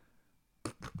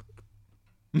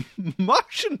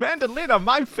 Marsh and Mandolin are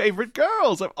my favorite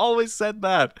girls. I've always said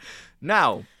that.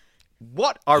 Now,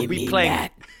 what are we playing?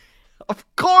 That?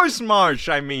 Of course, Marsh,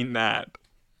 I mean that.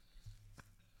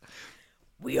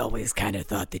 We always kind of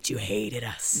thought that you hated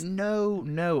us.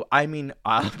 No. I mean,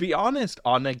 I'll be honest.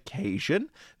 On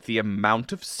occasion, the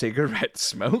amount of cigarette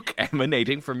smoke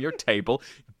emanating from your table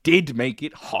did make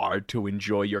it hard to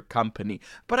enjoy your company.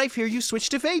 But I fear you switched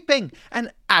to vaping.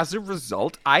 And as a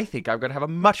result, I think I'm going to have a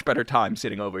much better time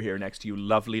sitting over here next to you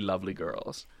lovely, lovely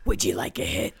girls. Would you like a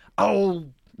hit? Oh,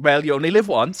 well, you only live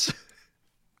once.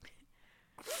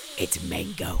 It's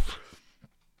mango.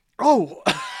 Oh,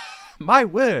 my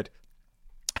word.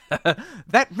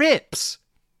 That rips.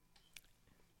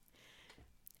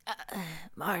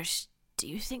 Marsh, do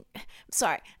you think...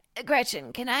 Sorry,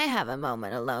 Gretchen, can I have a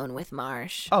moment alone with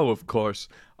Marsh? Oh, of course.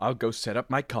 I'll go set up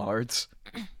my cards.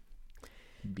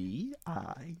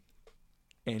 B-I-N.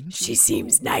 She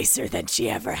seems nicer than she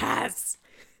ever has.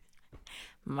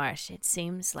 Marsh, it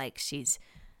seems like she's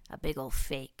a big old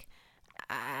fake.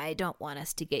 I don't want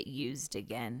us to get used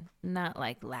again. Not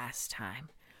like last time.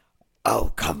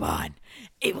 Oh, come on.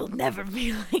 It will never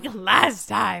be like last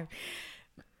time.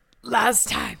 Last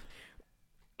time,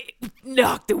 it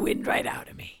knocked the wind right out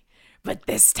of me. But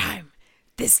this time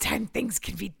things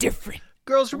can be different.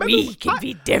 Girls, remember... We can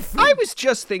be different. I was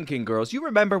just thinking, girls, you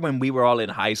remember when we were all in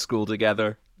high school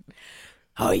together?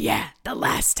 Oh, yeah, the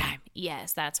last time.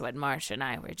 Yes, that's what Marsh and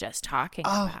I were just talking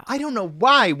about. I don't know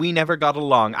why we never got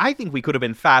along. I think we could have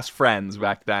been fast friends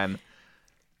back then.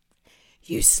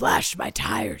 You slashed my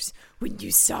tires when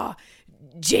you saw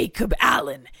Jacob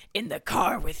Allen in the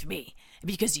car with me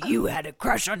because you had a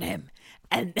crush on him.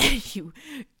 And then you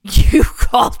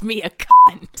called me a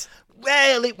cunt.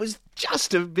 Well, it was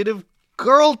just a bit of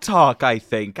girl talk, I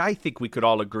think. I think we could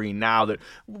all agree now that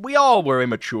we all were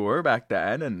immature back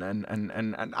then, and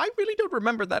I really don't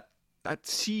remember that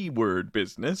C word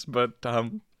business, but,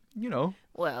 you know.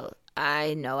 Well,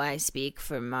 I know I speak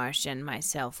for Marsh and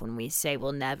myself when we say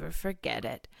we'll never forget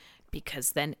it,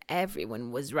 because then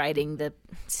everyone was writing the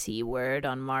C word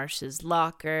on Marsh's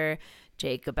locker.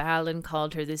 Jacob Allen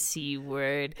called her the C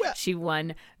word. Well, she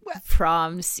won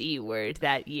prom C word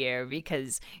that year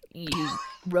because you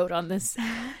wrote on the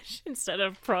sash instead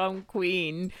of prom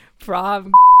queen,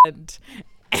 prom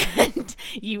and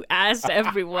you asked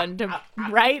everyone to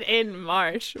write in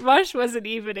Marsh. Marsh wasn't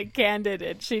even a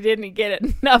candidate. She didn't get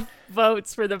enough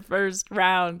votes for the first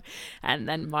round. And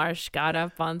then Marsh got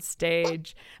up on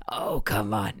stage. Oh,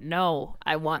 come on. No,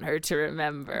 I want her to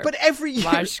remember. But every year...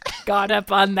 Marsh got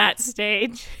up on that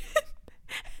stage.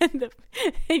 And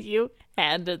you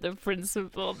handed the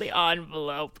principal the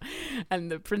envelope. And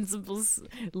the principal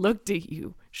looked at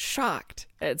you, shocked,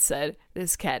 and said,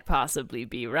 "This can't possibly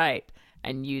be right."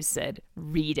 And you said,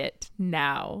 "Read it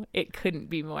now. It couldn't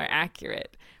be more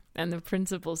accurate." And the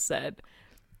principal said,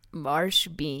 "Marsh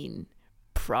Bean,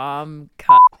 prom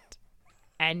cut."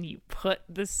 And you put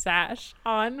the sash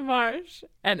on Marsh,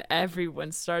 and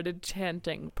everyone started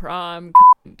chanting, "Prom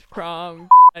cunt, prom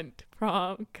cunt,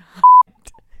 prom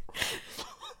cunt."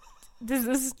 Is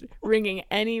this ringing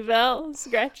any bells,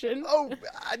 Gretchen? Oh,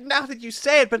 now that you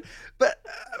say it, but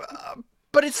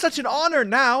it's such an honor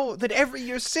now that every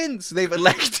year since they've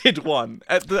elected one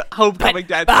at the homecoming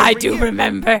dance. But I do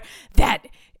remember that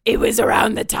it was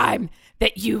around the time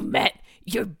that you met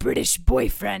your British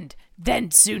boyfriend,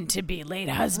 then soon to be late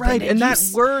husband. Right, and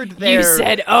that word there. You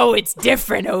said, "Oh, it's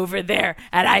different over there."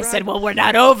 And I said, "Well, we're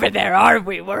not over there, are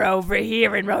we? We're over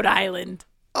here in Rhode Island."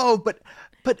 Oh, but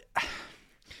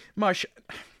Marsh,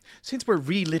 since we're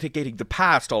relitigating the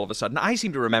past all of a sudden, I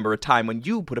seem to remember a time when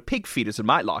you put a pig fetus in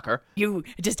my locker. You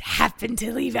just happened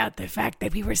to leave out the fact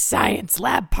that we were science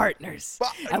lab partners.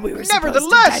 Well, and we were supposed to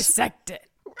dissect it.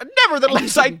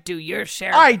 Nevertheless, I do your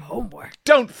share of homework.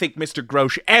 Don't think Mr.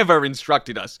 Grosh ever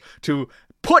instructed us to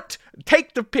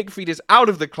take the pig fetus out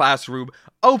of the classroom,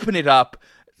 open it up,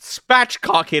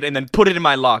 spatchcock it, and then put it in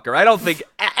my locker. I don't think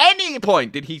at any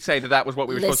point did he say that was what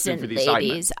we were supposed to do for the assignment.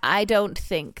 Ladies, I don't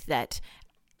think that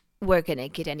we're going to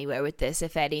get anywhere with this.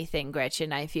 If anything,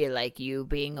 Gretchen, I feel like you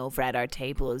being over at our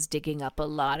table is digging up a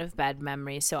lot of bad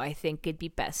memories, so I think it'd be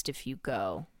best if you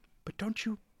go. But don't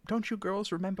you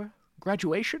girls remember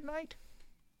graduation night?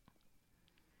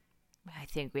 I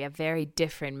think we have very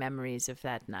different memories of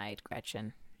that night,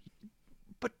 Gretchen.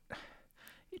 But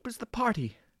it was the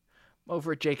party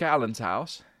over at Jake Allen's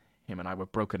house. Him and I were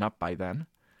broken up by then.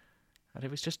 And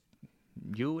it was just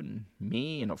you and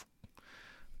me, and of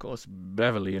course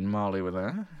Beverly and Molly were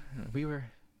there. We were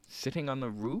sitting on the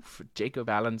roof at Jacob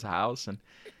Allen's house and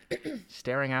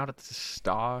staring out at the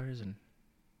stars and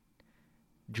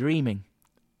dreaming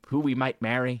who we might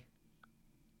marry,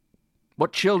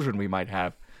 what children we might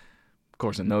have. Of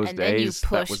course, in those days, and then you that was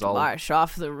pushed all... Marsh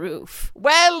off the roof.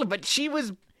 Well, but she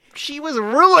was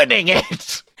ruining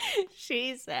it.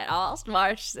 She said, all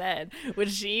Marsh said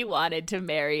was she wanted to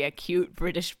marry a cute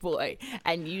British boy.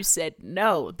 And you said,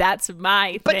 "No, that's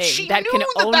my thing. That can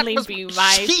only be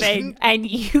my thing." And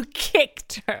you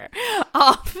kicked her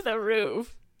off the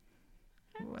roof.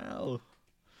 Well,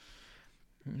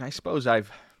 I suppose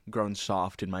I've grown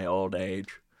soft in my old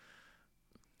age.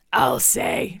 I'll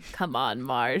say, come on,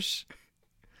 Marsh.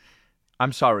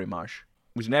 I'm sorry, Marsh.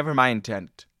 It was never my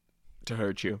intent to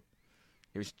hurt you.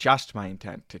 It was just my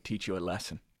intent to teach you a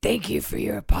lesson. Thank you for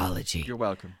your apology. You're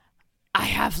welcome. I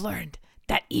have learned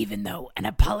that even though an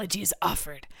apology is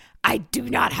offered, I do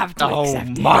not have to accept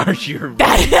it. Oh, Marsh, you're a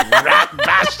rat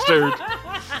bastard.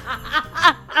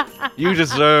 You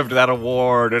deserved that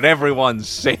award and everyone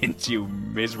since, you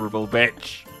miserable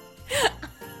bitch.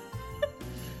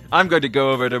 I'm going to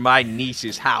go over to my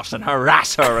niece's house and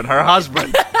harass her and her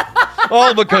husband.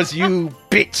 All because you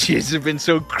bitches have been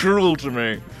so cruel to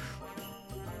me.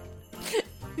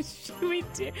 Should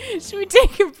we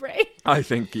take a break? I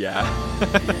think, yeah.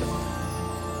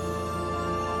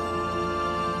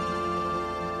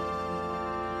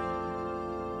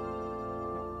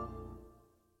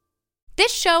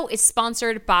 This show is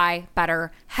sponsored by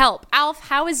BetterHelp. Alf,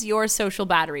 how is your social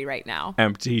battery right now?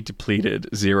 Empty, depleted,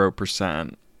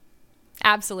 0%.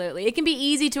 Absolutely. It can be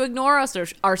easy to ignore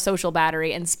our social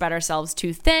battery and spread ourselves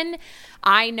too thin.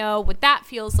 I know what that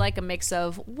feels like, a mix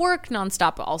of work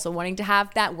nonstop, but also wanting to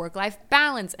have that work-life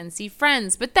balance and see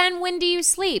friends. But then when do you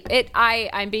sleep?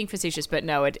 I'm being facetious, but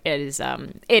no, it is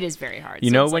very hard. You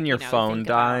know when your phone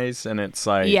dies and it's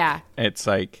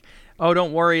like, Oh,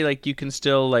 don't worry. Like, you can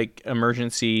still, like,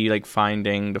 emergency, like,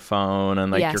 finding the phone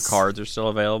and, like, your Yes. cards are still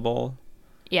available.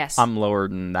 Yes. I'm lower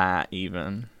than that,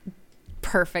 even.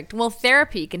 Perfect. Well,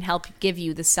 therapy can help give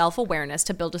you the self-awareness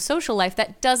to build a social life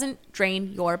that doesn't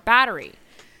drain your battery.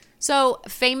 So,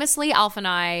 famously, Alf and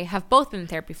I have both been in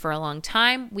therapy for a long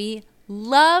time. We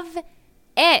love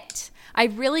it. I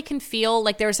really can feel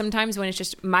like there are some times when it's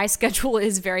just my schedule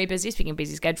is very busy, speaking of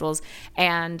busy schedules,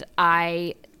 and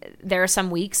there are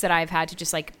some weeks that I've had to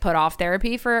just like put off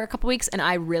therapy for a couple weeks, and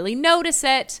I really notice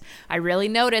it. I really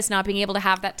notice not being able to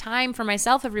have that time for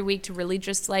myself every week to really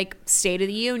just like state of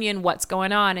the union, what's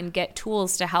going on, and get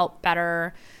tools to help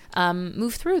better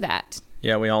move through that.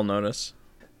 Yeah, we all notice.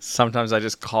 Sometimes I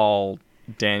just call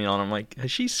Daniel and I'm like,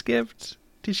 has she skipped?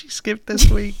 Did she skip this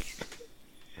week?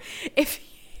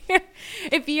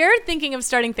 If you're thinking of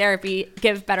starting therapy,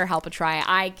 give BetterHelp a try.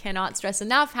 I cannot stress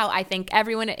enough how I think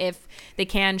everyone, if they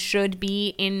can, should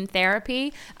be in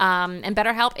therapy. And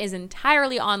BetterHelp is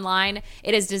entirely online.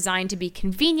 It is designed to be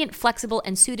convenient, flexible,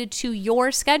 and suited to your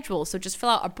schedule. So just fill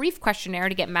out a brief questionnaire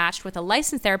to get matched with a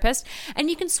licensed therapist, and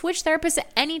you can switch therapists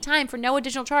at any time for no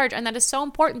additional charge. And that is so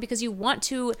important because you want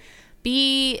to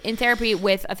be in therapy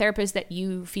with a therapist that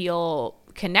you feel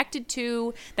connected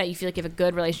to, that you feel like you have a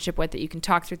good relationship with, that you can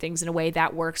talk through things in a way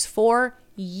that works for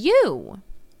you.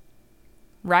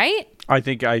 Right? I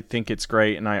think it's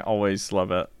great, and I always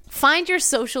love it. Find your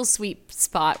social sweet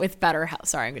spot with BetterHelp.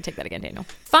 Sorry, I'm going to take that again, Daniel.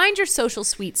 Find your social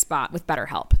sweet spot with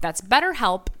BetterHelp. That's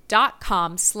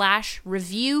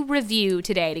BetterHelp.com/review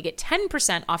today to get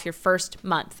 10% off your first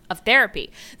month of therapy.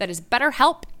 That is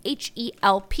BetterHelp,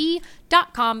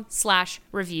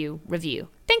 HELP.com/review.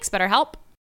 Thanks, BetterHelp.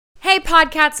 Hey,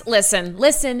 podcats, listen.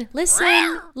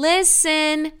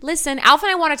 Alf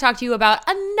and I want to talk to you about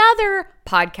another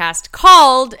podcast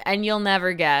called, and you'll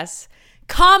never guess,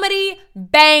 Comedy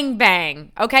Bang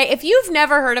Bang. Okay, if you've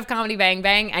never heard of Comedy Bang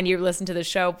Bang and you listen to the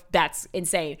show, that's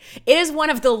insane. It is one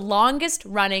of the longest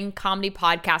running comedy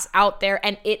podcasts out there,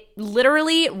 and it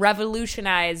literally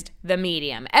revolutionized the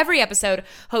medium. Every episode,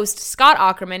 host Scott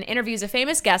Aukerman interviews a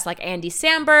famous guest like Andy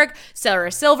Samberg,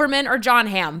 Sarah Silverman, or John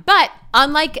Hamm. But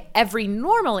unlike every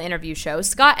normal interview show,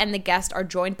 Scott and the guest are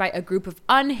joined by a group of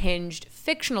unhinged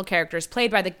fictional characters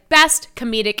played by the best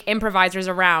comedic improvisers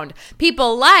around.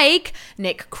 People like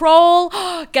Nick Kroll,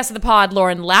 guest of the pod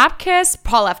Lauren Lapkus,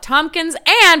 Paul F. Tompkins,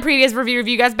 and previous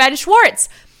review guest Ben Schwartz.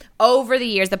 Over the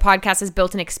years, the podcast has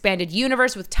built an expanded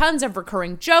universe with tons of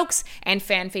recurring jokes and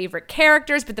fan favorite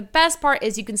characters, but the best part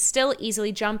is you can still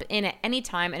easily jump in at any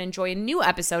time and enjoy a new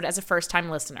episode as a first-time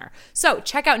listener. So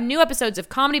check out new episodes of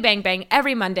Comedy Bang Bang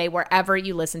every Monday wherever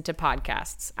you listen to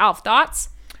podcasts. Alf, thoughts?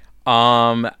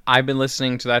 I've been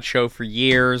listening to that show for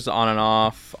years, on and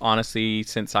off, honestly,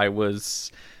 since I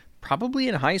was probably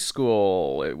in high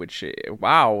school, which,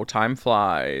 wow, time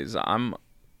flies. I'm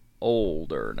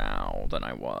older now than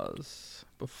I was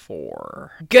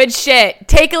before. Good shit.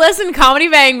 Take a listen, Comedy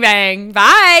Bang Bang.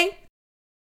 Bye.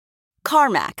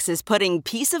 CarMax is putting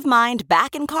peace of mind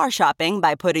back in car shopping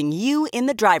by putting you in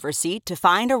the driver's seat to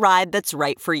find a ride that's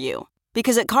right for you.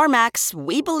 Because at CarMax,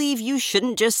 we believe you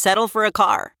shouldn't just settle for a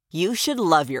car. You should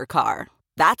love your car.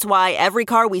 That's why every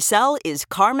car we sell is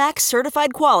CarMax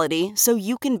certified quality, so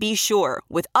you can be sure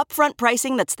with upfront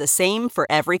pricing that's the same for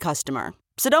every customer.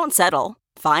 So don't settle.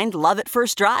 Find love at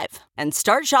first drive and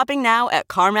start shopping now at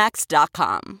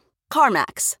CarMax.com.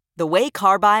 CarMax, the way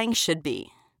car buying should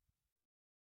be.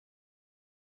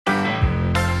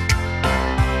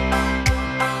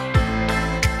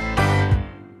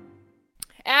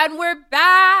 And we're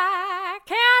back,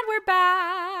 and we're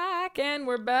back, and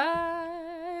we're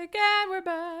back, and we're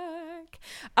back.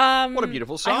 What a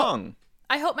beautiful song.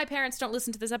 I hope my parents don't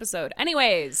listen to this episode.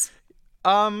 Anyways.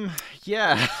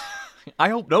 Yeah. I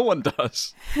hope no one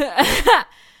does.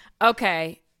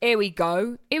 Okay, here we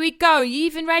go. Are you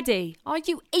even ready? Are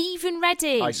you even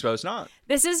ready? I suppose not.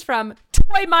 This is from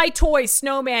Toy My Toy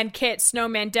Snowman Kit,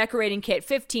 Snowman Decorating Kit,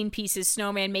 15 pieces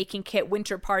Snowman Making Kit,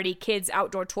 Winter Party, Kids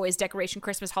Outdoor Toys Decoration,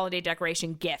 Christmas Holiday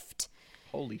Decoration Gift.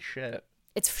 Holy shit.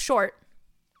 It's short.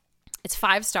 It's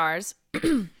 5 stars.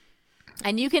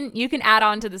 And you can add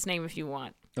on to this name if you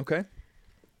want. Okay.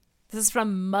 This is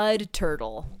from Mud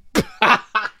Turtle.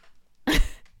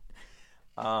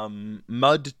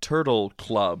 Mud Turtle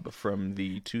Club from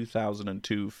the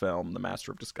 2002 film The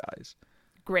Master of Disguise.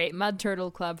 Great. Mud Turtle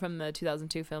Club from the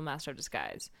 2002 film Master of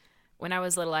Disguise. When I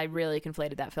was little, I really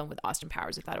conflated that film with Austin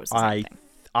Powers. I thought it was the same thing.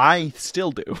 I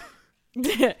still do.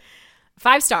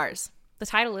 5 stars. The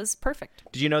title is perfect.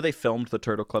 Did you know they filmed the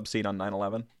Turtle Club scene on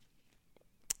 9/11?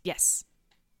 Yes.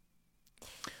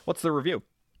 What's the review?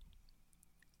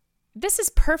 This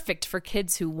is perfect for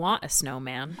kids who want a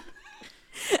snowman.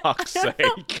 Fuck's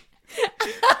sake.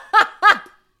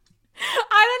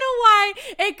 I don't know why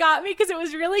it got me, because it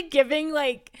was really giving,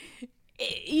 like,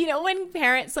 you know, when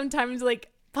parents sometimes like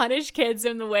punish kids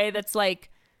in the way that's like,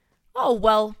 oh,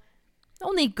 well,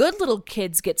 only good little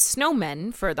kids get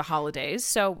snowmen for the holidays.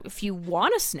 So if you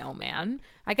want a snowman,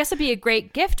 I guess it'd be a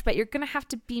great gift, but you're going to have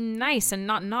to be nice and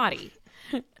not naughty.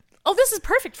 Oh, this is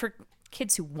perfect for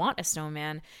kids who want a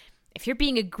snowman. If you're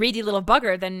being a greedy little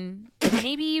bugger, then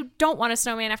maybe you don't want a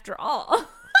snowman after all.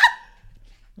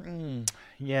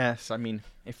 Yes, I mean,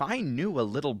 if I knew a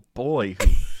little boy who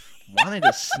wanted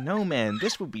a snowman,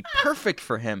 this would be perfect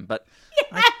for him, but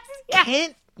I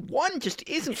can't. One just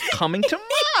isn't coming to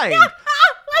mind.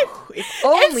 If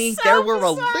only so there were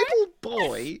a bizarre. little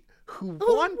boy who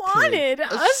wanted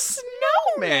a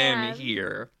snowman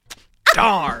here.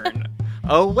 Darn.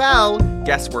 Oh well,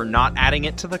 guess we're not adding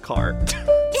it to the cart.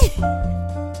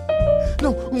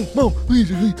 No, Mom,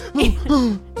 please,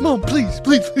 Mom, please,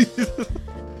 please, please.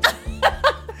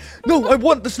 No, I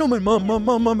want the snowman, Mom, I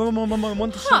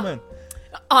want the snowman.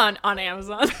 On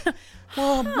Amazon.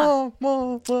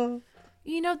 Mom.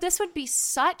 You know, this would be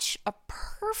such a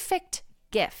perfect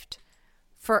gift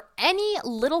for any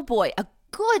little boy, a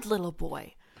good little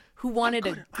boy, who wanted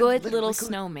a good little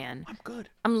snowman. I'm good.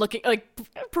 I'm looking, like,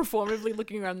 performatively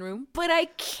looking around the room, but I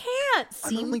can't I'm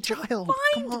seem only to child.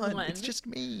 find Come on, one. it's just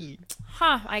me.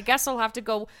 I guess I'll have to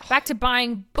go back to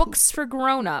buying books for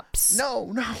grown-ups.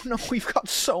 No, we've got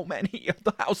so many.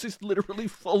 The house is literally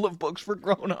full of books for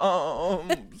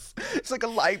grown-ups. It's like a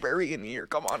library in here.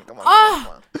 Come on.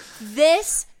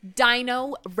 This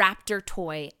Dino Raptor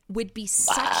toy would be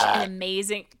such an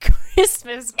amazing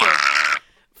Christmas gift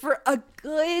for a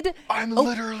good, I'm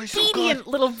literally so obedient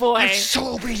good. little boy I'm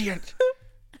so obedient.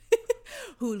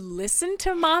 who listened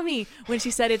to Mommy when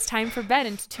she said it's time for bed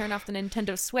and to turn off the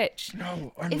Nintendo Switch.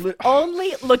 No, If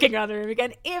only, looking around the room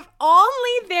again, if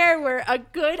only there were a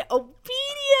good,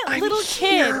 obedient little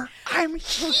kid I'm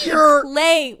who here. could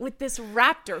play with this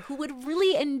raptor, who would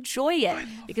really enjoy it,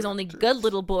 because only good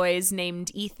little boys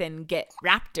named Ethan get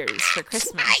raptors for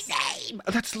Christmas.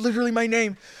 That's literally my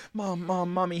name.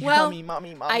 Mommy, Well,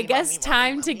 mommy. I guess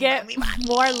time to get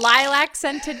more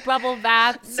lilac-scented bubble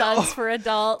bath suds for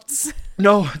adults.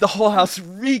 No, the whole house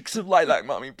reeks of lilac,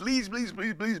 Mommy. Please.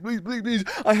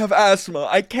 I have asthma.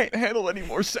 I can't handle any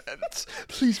more scents.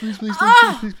 Please.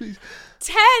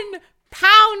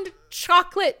 10-pound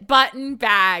chocolate button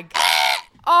bag.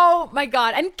 Oh my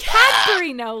God. And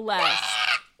Cadbury, no less.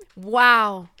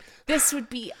 Wow. This would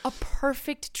be a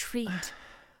perfect treat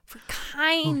for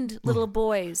kind little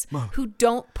boys who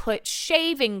don't put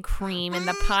shaving cream in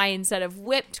the pie instead of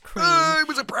whipped cream. It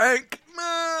was a prank.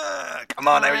 Come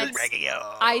on, I was just pranking you.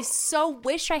 I so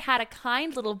wish I had a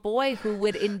kind little boy who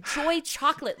would enjoy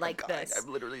chocolate like this.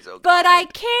 I'm literally so good. But I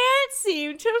can't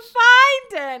seem to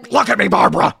find any. Look at me,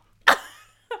 Barbara.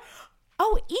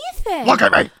 Oh, Ethan. Look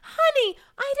at me. Honey,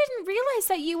 I didn't realize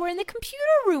that you were in the computer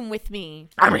room with me.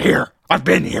 I'm here. I've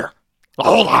been here the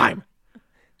whole time.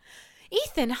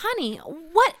 Ethan, honey,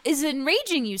 what is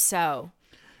enraging you so?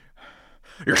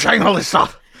 You're saying all this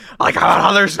stuff like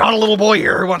how there's not a little boy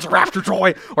here who wants a raptor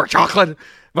toy or chocolate,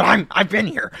 but I've been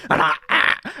here, and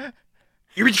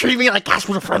you've been treating me like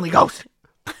Casper's a friendly ghost.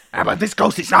 But this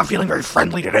ghost is not feeling very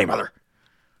friendly today, Mother.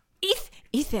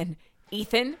 Ethan,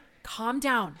 calm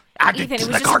down. Add it Ethan, to it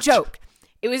the was just cart. a joke.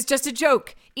 It was just a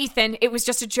joke. Ethan, it was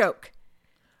just a joke.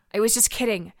 I was just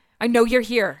kidding. I know you're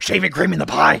here. Shaving cream in the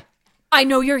pie. I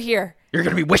know you're here. You're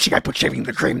gonna be wishing I put shaving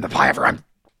cream in the pie after I'm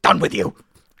done with you.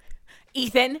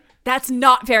 Ethan, that's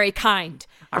not very kind.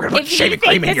 I'm gonna put If you shaving think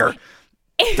cream in this- your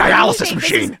if dialysis you think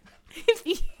this machine.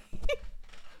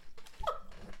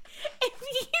 If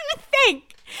you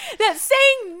think that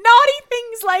saying naughty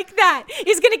things like that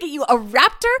is going to get you a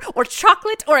raptor or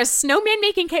chocolate or a snowman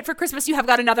making kit for Christmas, you have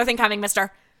got another thing coming,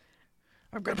 mister.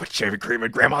 I'm gonna put shaving cream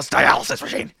in Grandma's dialysis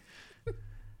machine.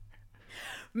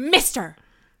 Mr.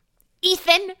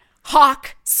 Ethan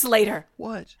Hawk Slater.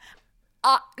 What?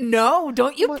 No,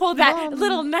 don't you What, pull that Mommy?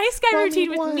 little nice guy Mommy, routine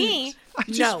with what? me. I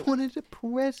just No. wanted a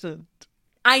present.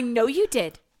 I know you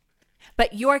did,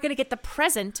 but you're going to get the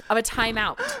present of a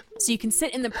timeout. So you can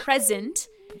sit in the present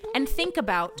and think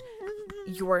about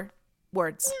your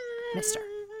words, mister.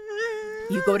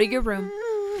 You go to your room.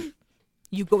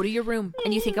 You go to your room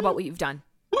and you think about what you've done.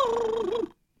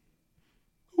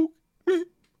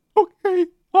 Okay,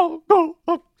 I'll go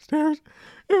upstairs.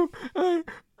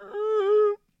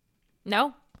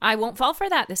 No, I won't fall for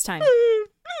that this time.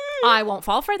 I won't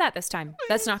fall for that this time.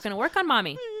 That's not going to work on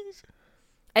Mommy.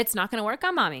 It's not going to work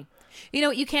on Mommy. You know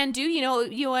what you can do? You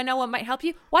know what might help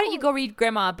you? Why don't you go read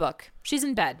Grandma a book? She's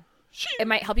in bed. It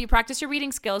might help you practice your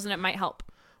reading skills, and it might help.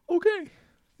 Okay.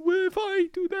 Well, if I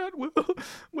do that,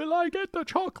 will I get the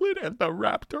chocolate and the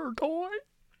raptor toy?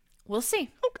 We'll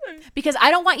see. Okay. Because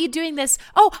I don't want you doing this.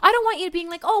 Oh, I don't want you being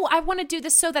like, oh, I want to do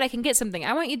this so that I can get something.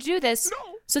 I want you to do this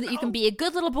so that you can be a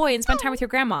good little boy and spend time with your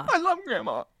grandma. I love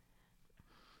Grandma.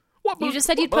 You just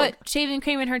said you'd put shaving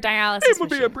cream in her dialysis It would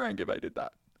be machine. a prank if I did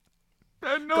that.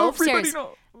 And Go upstairs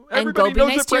and go be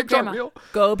nice to your grandma. Real.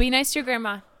 Go be nice to your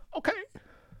grandma. Okay.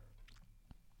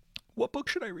 What book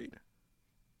should I read?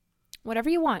 Whatever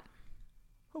you want.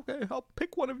 Okay, I'll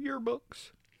pick one of your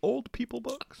books. Old people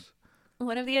books.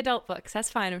 One of the adult books.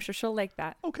 That's fine. I'm sure she'll like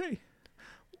that. Okay.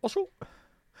 Also,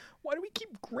 why do we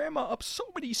keep Grandma up so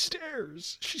many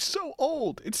stairs? She's so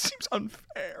old. It seems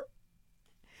unfair.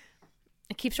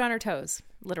 It keeps her on her toes,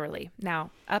 literally.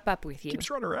 Now, up with you. Keeps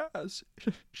her on her ass.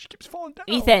 She keeps falling down.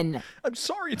 Ethan. I'm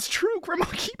sorry, it's true. Grandma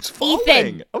keeps falling.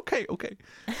 Ethan. Okay.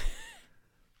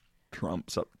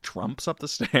 Trumps up the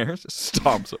stairs.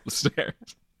 Stomps up the stairs.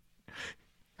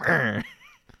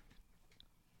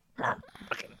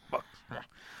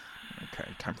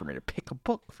 Okay, time for me to pick a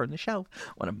book from the shelf.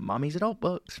 One of Mommy's adult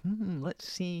books. Let's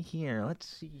see here.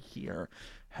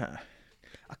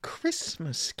 A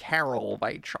Christmas Carol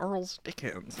by Charles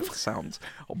Dickens. That sounds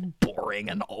boring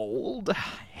and old.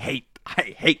 I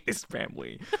hate this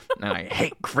family. And I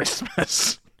hate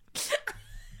Christmas.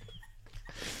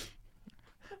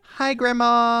 Hi,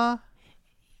 Grandma.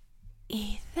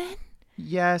 Ethan?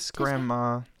 Yes,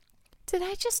 Grandma. Did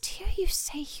I just hear you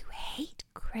say you hate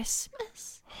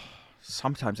Christmas?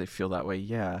 Sometimes I feel that way,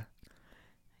 yeah.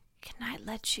 Can I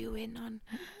let you in on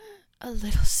a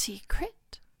little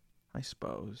secret? I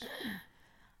suppose.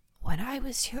 When I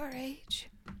was your age,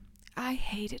 I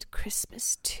hated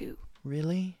Christmas too.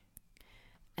 Really?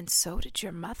 And so did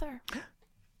your mother.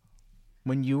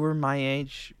 When you were my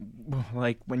age,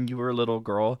 like when you were a little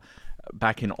girl,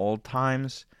 back in old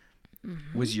times,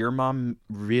 was your mom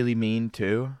really mean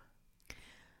too?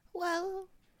 Well,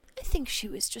 I think she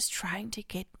was just trying to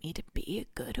get me to be a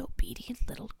good, obedient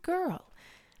little girl.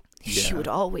 She Yeah. would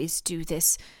always do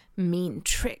this mean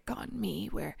trick on me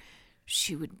where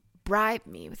she would bribe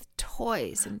me with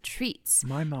toys and treats.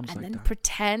 My mom's and like then that.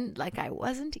 pretend like I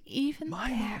wasn't even My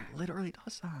there. mom literally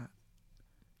does that.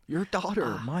 Your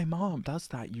daughter, my mom, does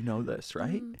that. You know this,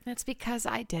 right? That's because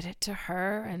I did it to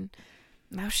her, and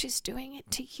now she's doing it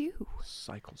to you.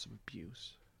 Cycles of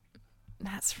abuse.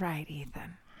 That's right,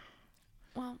 Ethan.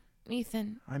 Well,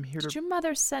 Ethan, I'm here did to... your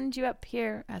mother send you up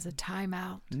here as a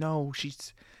timeout? No, she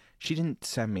didn't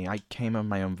send me. I came on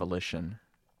my own volition.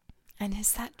 And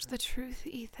is that the truth,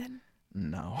 Ethan?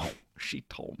 No, she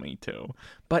told me to.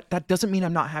 But that doesn't mean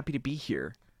I'm not happy to be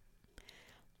here.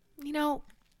 You know,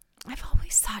 I've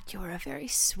always thought you were a very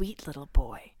sweet little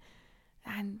boy.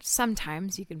 And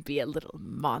sometimes you can be a little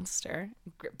monster.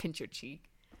 Pinch your cheek.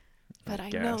 But I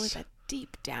know guess. that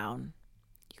deep down,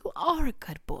 you are a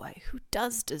good boy who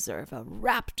does deserve a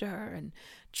raptor and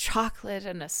chocolate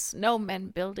and a snowman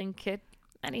building kit.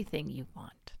 Anything you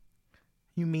want.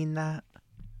 You mean that?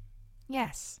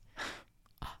 Yes.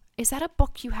 Is that a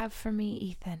book you have for me,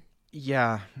 Ethan?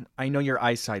 Yeah, I know your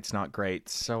eyesight's not great,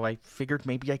 so I figured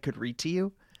maybe I could read to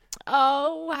you.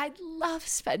 Oh, I'd love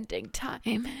spending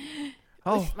time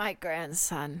Oh. with my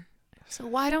grandson. So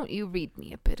why don't you read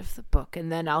me a bit of the book,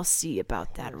 and then I'll see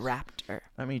about that raptor.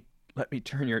 Let me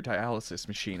turn your dialysis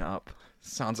machine up.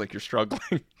 Sounds like you're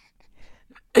struggling.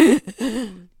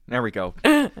 There we go.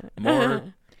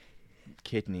 More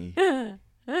kidney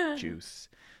juice.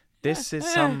 This is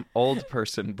some old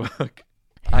person book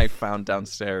I found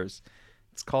downstairs.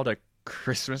 It's called A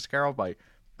Christmas Carol by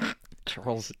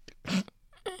Charles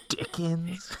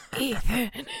Dickens. Ethan,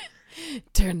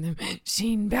 turn the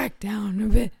machine back down a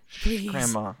bit, please.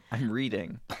 Grandma, I'm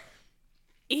reading.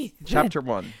 Ethan. Chapter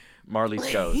 1,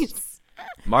 Marley's Ghost.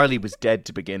 Marley was dead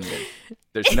to begin with.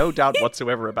 There's no doubt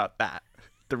whatsoever about that.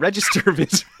 The register of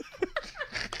his...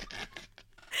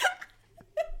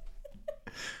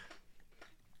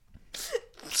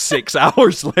 Six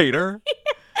hours later.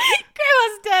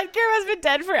 Grandma's dead. Grandma's been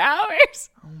dead for hours.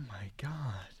 Oh my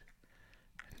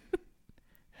god.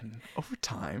 And over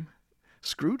time,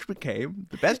 Scrooge became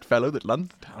the best fellow that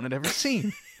London town had ever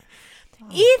seen.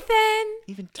 Ethan.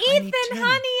 Even Tiny Ethan, Tim.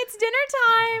 honey, it's dinner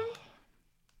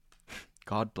time.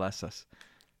 God bless us,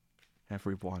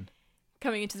 everyone.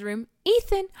 Coming into the room.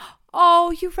 Ethan.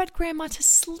 Oh, you read Grandma to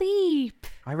sleep.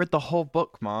 I read the whole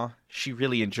book, Ma. She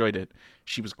really enjoyed it.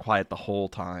 She was quiet the whole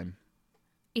time.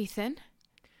 Ethan.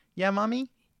 Yeah,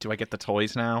 Mommy? Do I get the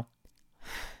toys now?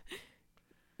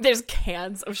 There's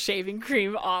cans of shaving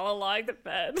cream all along the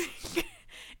bed.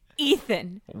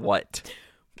 Ethan. What?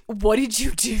 What did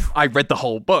you do? I read the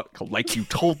whole book like you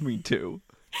told me to.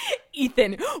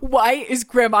 Ethan, why is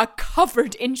Grandma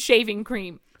covered in shaving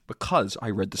cream? Because I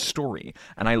read the story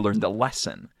and I learned a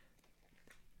lesson.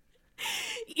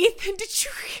 Ethan, did you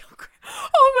kill Grandma?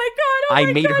 Oh my God.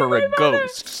 I made her my a mother.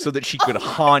 ghost so that she could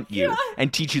haunt you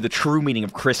and teach you the true meaning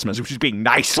of Christmas, which is being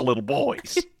nice to little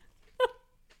boys.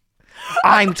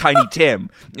 I'm Tiny Tim,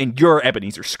 and you're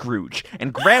Ebenezer Scrooge.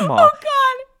 And Grandma, Oh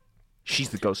God. she's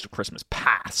the ghost of Christmas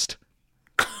past.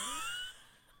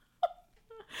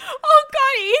 Oh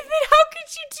God, Ethan, how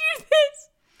could you do this?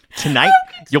 Tonight,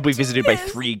 you'll be visited by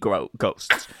 3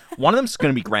 ghosts. One of them's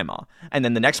going to be Grandma, and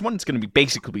then the next one's going to be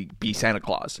basically be Santa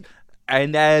Claus.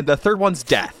 And then the third one's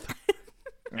Death,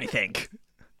 I think.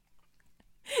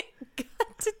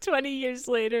 Cut to 20 years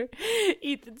later,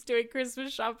 Ethan's doing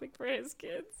Christmas shopping for his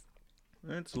kids.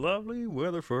 It's lovely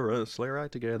weather for a sleigh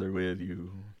ride together with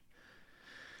you.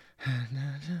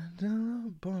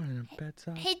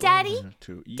 Hey, Daddy?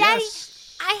 Yes. Daddy,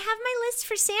 I have my list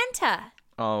for Santa.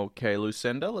 Okay,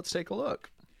 Lucinda, let's take a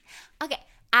look. Okay,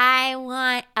 I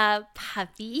want a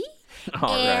puppy. All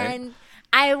right. And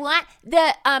I want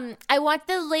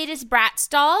the latest Bratz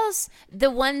dolls, the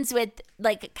ones with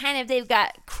like kind of they've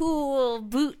got cool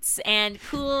boots and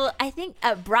cool I think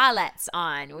bralettes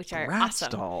on, which are Bratz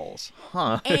awesome. dolls,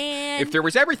 huh? And If there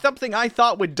was ever something I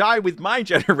thought would die with my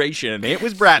generation, it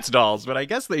was Bratz dolls. But I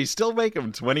guess they still make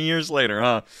them 20 years later,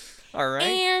 huh? All right.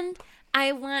 And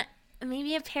I want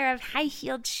maybe a pair of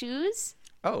high-heeled shoes.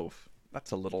 Oh,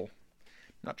 that's a little...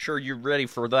 Not sure you're ready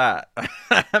for that.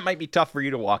 That might be tough for you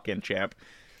to walk in, champ.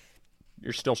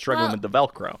 You're still struggling with the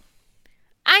Velcro.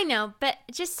 I know, but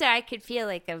just so I could feel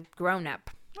like a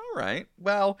grown-up. All right.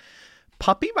 Well,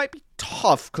 puppy might be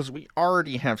tough because we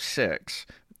already have 6.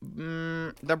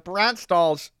 The Bratz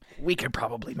dolls, we could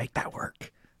probably make that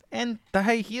work. And the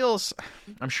high heels,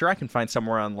 I'm sure I can find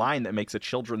somewhere online that makes a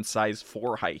children's size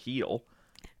 4 high heel.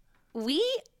 We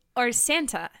or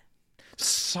Santa?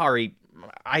 Sorry,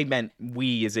 I meant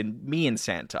we as in me and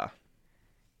Santa.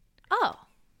 Oh.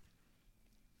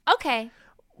 Okay.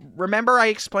 Remember I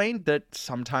explained that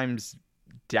sometimes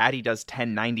Daddy does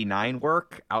 1099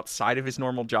 work outside of his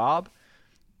normal job?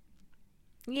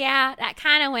 Yeah, that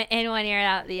kind of went in one ear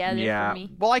out the other for me.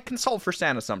 Well, I consult for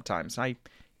Santa sometimes. I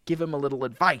give him a little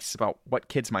advice about what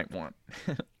kids might want.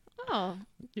 Oh,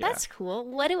 Yeah. that's cool.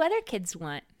 What do other kids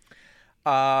want?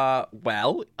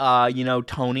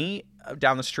 Tony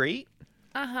down the street,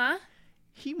 Uh-huh.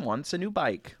 he wants a new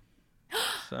bike.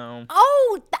 So,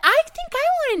 Oh, I think I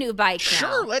want a new bike now.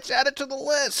 sure, let's add it to the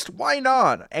list. Why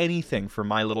not? Anything for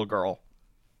my little girl.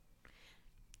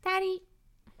 Daddy,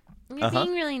 you're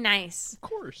being really nice. Of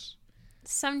course.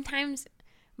 Sometimes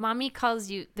Mommy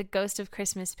calls you the ghost of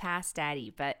Christmas past,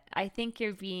 Daddy, but I think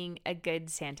you're being a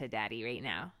good Santa Daddy right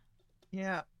now.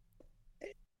 Yeah.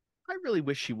 I really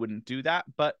wish she wouldn't do that,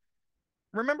 but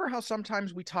remember how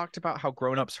sometimes we talked about how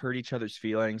grown-ups hurt each other's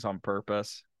feelings on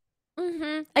purpose?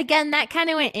 Mm-hmm. Again, that kind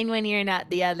of went in one ear and out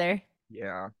the other.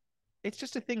 Yeah. It's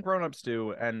just a thing grown-ups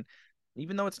do, and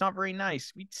even though it's not very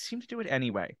nice, we seem to do it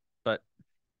anyway. But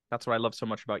that's what I love so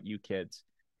much about you kids.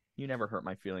 You never hurt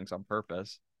my feelings on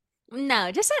purpose.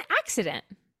 No, just an accident.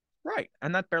 Right,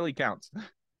 and that barely counts.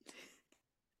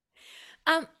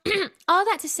 All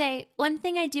that to say, one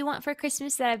thing I do want for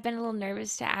Christmas that I've been a little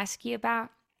nervous to ask you about.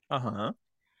 Uh-huh.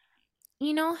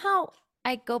 You know how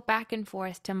I go back and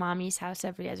forth to Mommy's house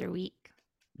every other week?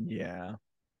 Yeah.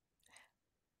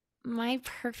 My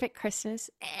perfect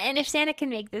Christmas, and if Santa can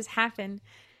make this happen,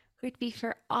 would be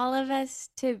for all of us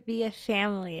to be a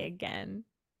family again.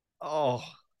 Oh,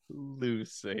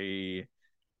 Lucy.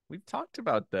 We've talked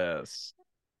about this.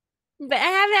 But I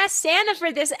haven't asked Santa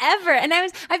for this ever. And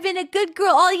I've been a good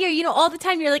girl all year. You know, all the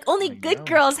time you're like, only I good know.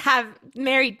 girls have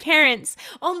married parents.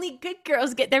 Only good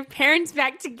girls get their parents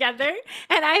back together.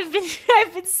 And I've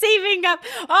been saving up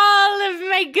all of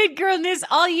my good girlness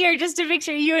all year just to make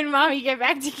sure you and Mommy get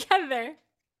back together.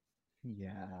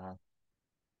 Yeah.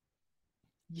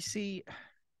 You see,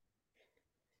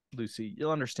 Lucy, you'll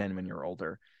understand when you're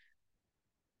older.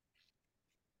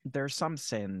 There are some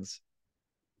sins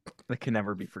that can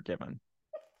never be forgiven.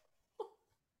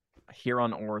 Here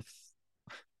on Earth,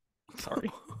 sorry,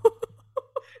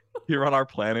 here on our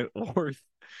planet Earth,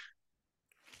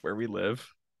 where we live,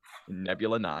 in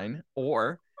Nebula 9,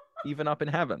 or even up in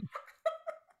heaven.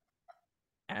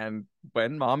 And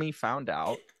when Mommy found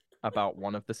out about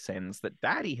one of the sins that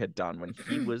Daddy had done when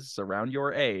he was around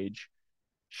your age,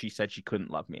 she said she couldn't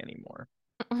love me anymore.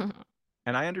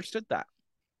 And I understood that.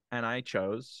 And I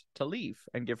chose to leave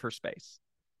and give her space.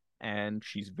 And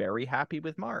she's very happy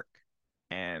with Mark.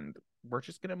 And we're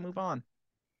just going to move on.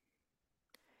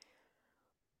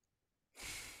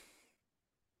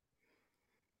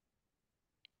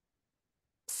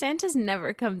 Santa's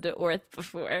never come to Earth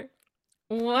before.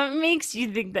 What makes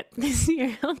you think that this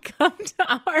year he'll come to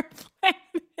our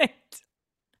planet?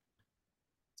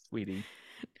 Sweetie,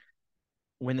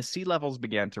 when the sea levels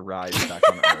began to rise back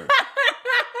on Earth,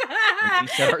 when we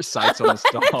set our sights on the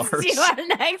stars, You are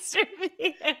next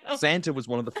review. Santa was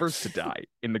one of the first to die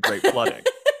in the Great Flooding.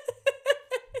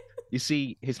 You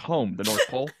see, his home, the North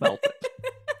Pole, melted.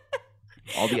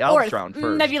 All the elves drowned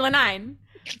first. Nebula 9.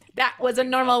 That was a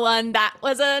normal one.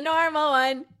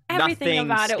 Everything Nothing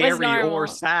about it scary was normal. or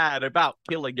sad about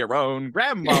killing your own.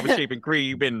 Grandma was shaving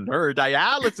cream in her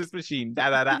dialysis machine.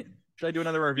 Da, da, da. Should I do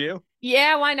another review?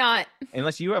 Yeah, why not?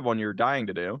 Unless you have one you're dying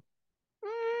to do.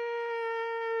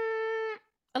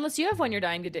 Unless you have one you're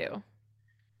dying to do.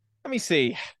 Let me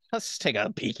see. Let's take a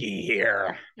peeky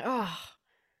here. Oh,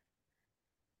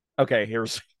 Okay,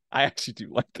 I actually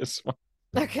do like this one.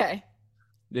 okay.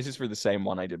 This is for the same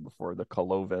one I did before, the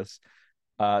Clovis.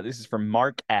 This is from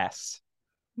Mark S.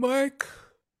 Mark.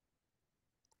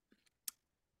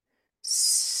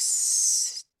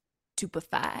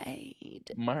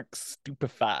 Stupefied. Mark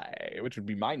Stupefy, which would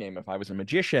be my name if I was a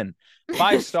magician.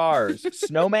 5 stars.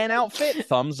 Snowman outfit,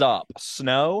 thumbs up.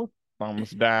 Snow,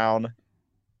 thumbs down.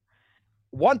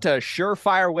 Want a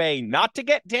surefire way not to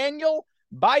get Daniel?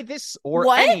 Buy this or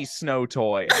What? any snow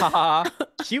toy. Haha.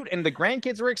 Cute, and the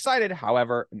grandkids were excited.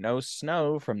 However, no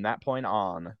snow from that point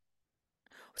on.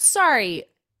 Sorry.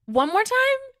 One more time?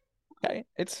 Okay,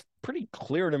 it's pretty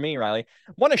clear to me, Riley.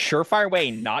 Want a surefire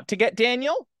way not to get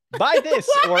Daniel? Buy this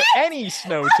or any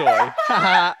snow toy.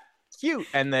 Haha. Cute,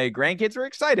 and the grandkids were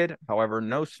excited. However,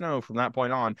 no snow from that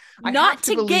point on. Not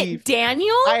to get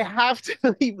Daniel? I have to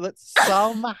believe that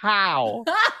somehow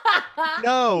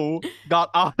no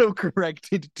got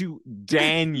autocorrected to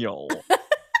Daniel.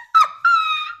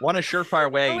 Want a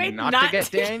surefire way Wait, not to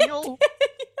get Daniel?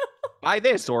 Buy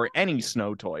this or any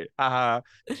snow toy.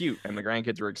 Cute, and the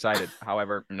grandkids were excited.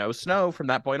 However, no snow from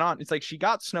that point on. It's like she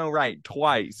got snow right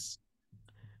twice.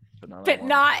 But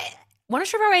not... Want a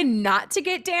surefire way not to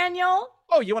get Daniel?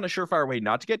 Oh, you want a surefire way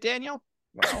not to get Daniel?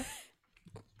 Well,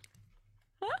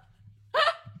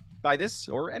 buy this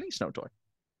or any snow toy.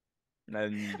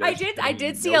 And I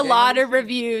did see a lot of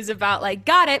reviews about like,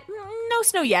 got it. No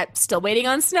snow yet. Still waiting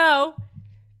on snow.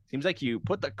 Seems like you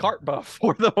put the cart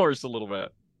before the horse a little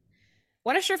bit.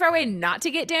 Want a surefire way not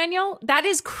to get Daniel? That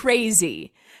is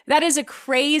crazy. That is a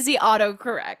crazy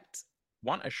autocorrect.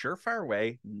 Want a surefire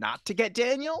way not to get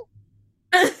Daniel?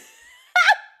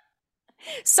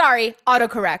 Sorry,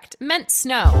 autocorrect. Meant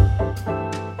snow.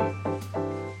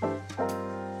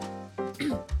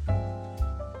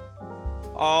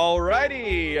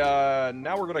 Alrighty,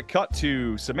 now we're gonna cut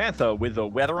to Samantha with the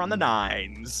weather on the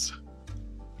 9s.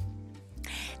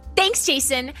 Thanks,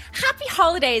 Jason. Happy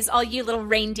holidays, all you little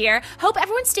reindeer. Hope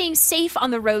everyone's staying safe on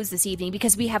the roads this evening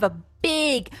because we have a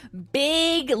big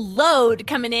load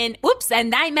coming in. Whoops,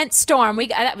 and I meant storm.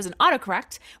 That was an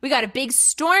autocorrect. We got a big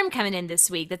storm coming in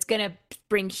this week that's going to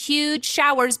bring huge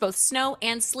showers, both snow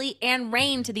and sleet and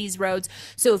rain to these roads.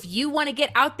 So if you want to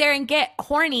get out there and get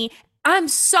horny, I'm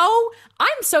so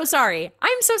sorry.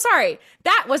 I'm so sorry.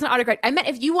 That wasn't autocorrect. I meant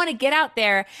if you want to get out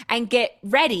there and get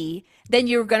ready, then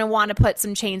you're going to want to put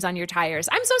some chains on your tires.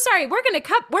 I'm so sorry. We're going to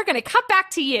cut back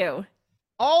to you.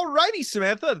 Alrighty,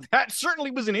 Samantha. That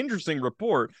certainly was an interesting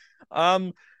report.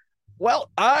 We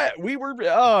were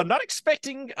not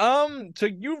expecting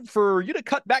for you to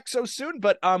cut back so soon,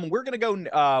 but we're gonna go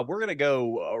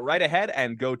right ahead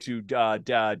and go to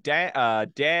Daniel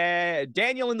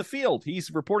in the field.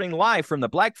 He's reporting live from the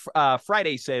Black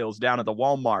Friday sales down at the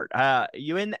Walmart. Are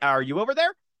you over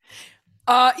there?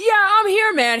 Yeah, I'm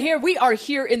here, man. We are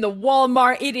here in the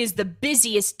Walmart. It is the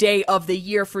busiest day of the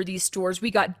year for these stores.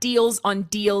 We got deals on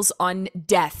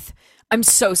death. I'm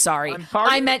so sorry.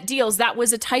 I meant deals. That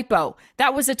was a typo.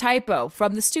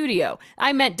 From the studio.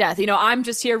 I meant death. I'm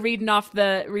just here reading off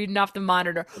the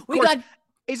monitor.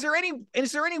 Is there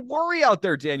any worry out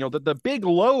there, Daniel, that the big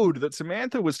load that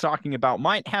Samantha was talking about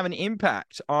might have an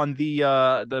impact on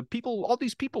the people, all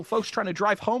these folks trying to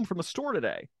drive home from the store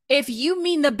today? If you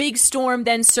mean the big storm,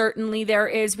 then certainly there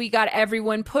is. We got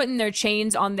everyone putting their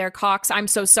chains on their cocks. I'm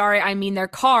so sorry. I mean their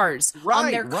cars.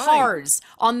 On their cars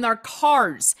in the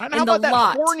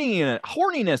lot.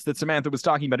 Horniness that Samantha was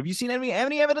talking about. Have you seen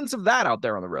any evidence of that out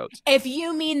there on the roads? If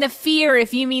you mean the fear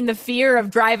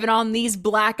of driving on these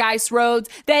black ice roads,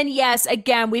 then yes,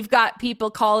 again, we've got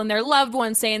people calling their loved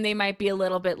ones saying they might be a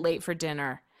little bit late for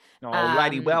dinner.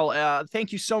 Alrighty, well,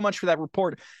 thank you so much for that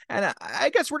report. And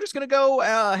I guess we're just going to go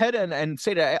ahead and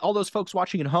say to all those folks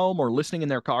watching at home or listening in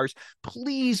their cars,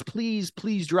 please, please,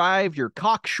 please drive your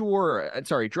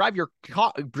drive your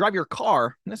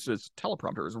car. This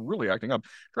teleprompter is really acting up.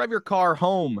 Drive your car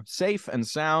home safe and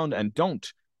sound and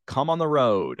don't come on the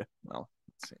road. Well,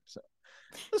 let's see. So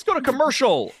let's go to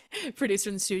commercial.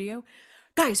 Producer in the studio.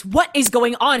 Guys, what is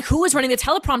going on? Who is running the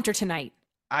teleprompter tonight?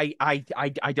 I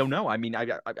don't know. I mean,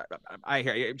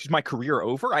 is my career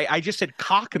over? I just said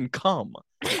cock and cum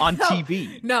on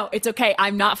TV. No, it's okay.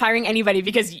 I'm not firing anybody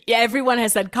because everyone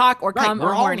has said cock or cum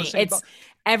or horny.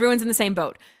 Everyone's in the same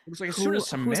boat. It was like as soon as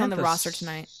Samantha who's on the roster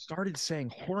tonight started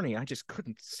saying horny, I just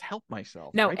couldn't help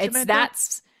myself. No, right,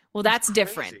 that's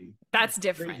different. That's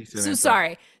different. Crazy, So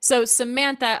sorry. So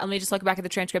Samantha, let me just look back at the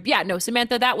transcript. Yeah, no,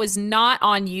 Samantha, that was not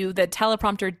on you. The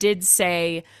teleprompter did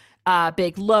say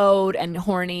big load and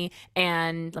horny,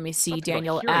 and let me see,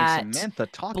 Daniel at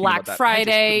Black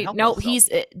Friday. No,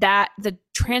 the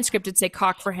transcript did say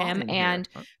cock for him, and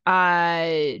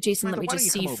Jason, Samantha, let me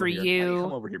just see for you.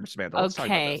 Come over here, Samantha.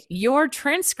 Okay, your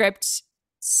transcript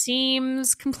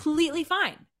seems completely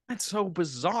fine. That's so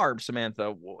bizarre,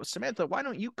 Samantha. Samantha, why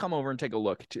don't you come over and take a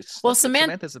look?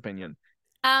 Samantha's opinion.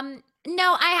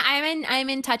 No, I'm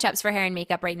in touch-ups for hair and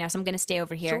makeup right now, so I'm gonna stay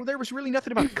over here. So there was really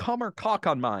nothing about cum or cock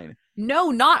on mine.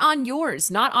 No, not on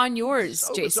yours. Not on yours,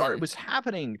 So Jason. bizarre. It was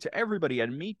happening to everybody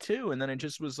and me too, and then it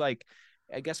just was like,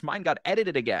 I guess mine got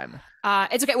edited again.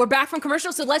 It's okay. We're back from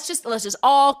commercial, so let's just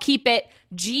all keep it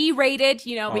G-rated.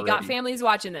 You know, we got families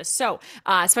watching this, so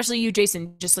especially you,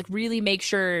 Jason. Just like really make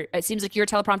sure. It seems like your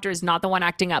teleprompter is not the one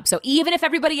acting up. So even if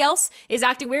everybody else is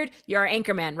acting weird, you're our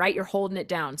anchor man, right? You're holding it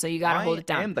down, so you got to hold it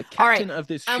down. I am the captain of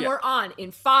this ship. And we're on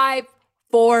in 5,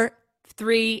 4,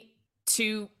 3,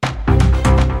 2.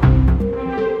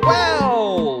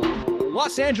 Well,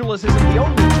 Los Angeles isn't the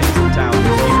only city in town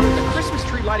this year. The Christmas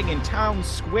tree lighting in Town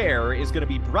Square is going to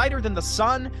be brighter than the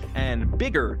sun and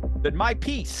bigger than my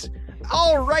piece.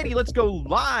 Alrighty, let's go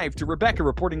live to Rebecca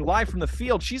reporting live from the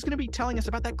field. She's going to be telling us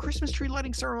about that Christmas tree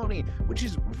lighting ceremony, which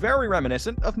is very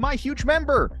reminiscent of my huge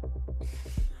member.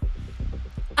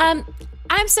 I'm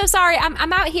so sorry.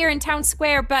 I'm out here in Town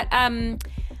Square, but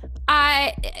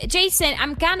Jason,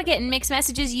 I'm kind of getting mixed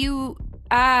messages.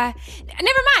 Never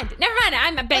mind.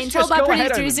 I'm being told by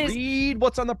producers. And read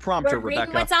what's on the prompter,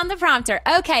 Rebecca. What's on the prompter?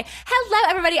 Okay. Hello,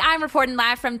 everybody. I'm reporting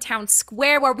live from Town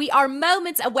Square, where we are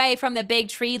moments away from the big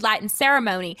tree lighting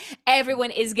ceremony. Everyone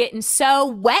is getting so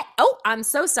wet. Oh, I'm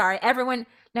so sorry. Everyone.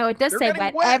 No, it does say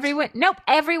wet.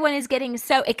 Everyone is getting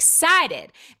so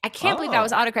excited. I can't believe that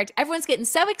was autocorrect. Everyone's getting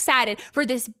so excited for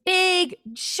this big,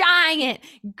 giant,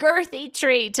 girthy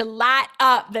tree to light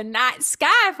up the night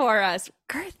sky for us.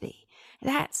 Girthy.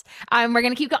 That's we're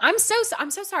gonna keep going. I'm so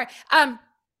sorry.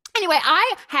 Anyway,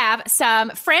 I have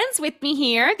some friends with me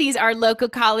here. These are local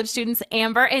college students,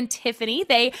 Amber and Tiffany.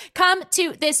 They come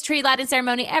to this tree lighting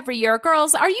ceremony every year.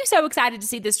 Girls, are you so excited to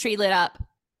see this tree lit up?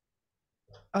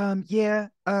 Yeah.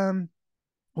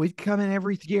 We've come in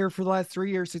every year for the last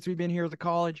 3 years since we've been here at the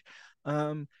college.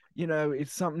 You know,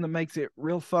 it's something that makes it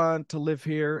real fun to live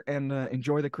here and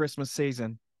enjoy the Christmas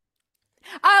season.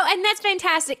 Oh, and that's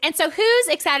fantastic. And so who's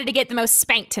excited to get the most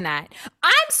spanked tonight?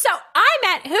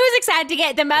 Who's excited to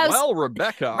get the most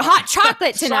Rebecca, hot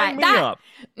chocolate tonight? Sign me up.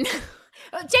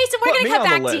 Jason, we're going to come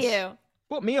back to you.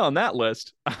 Put me on that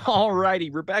list. All righty,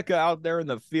 Rebecca out there in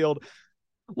the field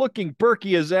looking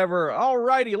perky as ever. All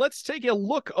righty, let's take a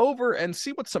look over and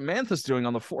see what Samantha's doing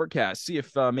on the forecast. See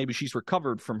if maybe she's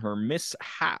recovered from her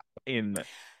mishap in...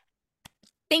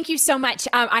 Thank you so much.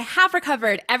 I have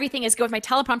recovered. Everything is good with my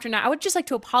teleprompter now. I would just like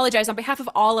to apologize on behalf of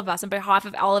all of us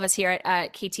here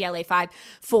at KTLA 5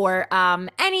 for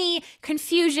any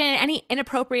confusion, any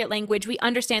inappropriate language. We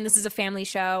understand this is a family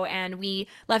show and we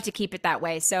love to keep it that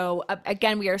way. So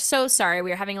again, we are so sorry.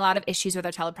 We are having a lot of issues with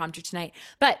our teleprompter tonight.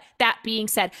 But that being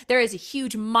said, there is a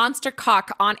huge monster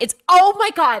cock on. Oh my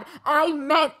God. I'm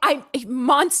a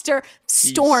monster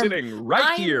storm. He's sitting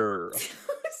right here.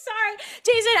 Sorry,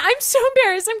 Jason, I'm so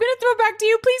embarrassed. I'm going to throw back to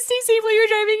you. Please stay safe while you're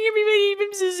driving, everybody.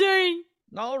 I'm so sorry.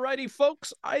 Alrighty,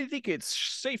 folks. I think it's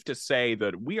safe to say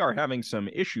that we are having some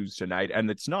issues tonight,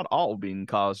 and it's not all being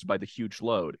caused by the huge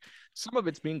load. Some of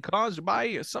it's being caused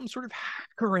by some sort of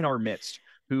hacker in our midst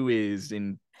who is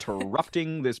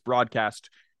interrupting this broadcast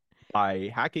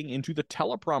by hacking into the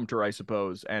teleprompter, I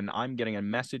suppose. And I'm getting a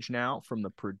message now from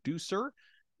the producer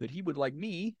that he would like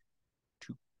me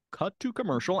to cut to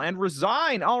commercial and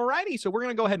resign. Alrighty, so we're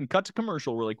going to go ahead and cut to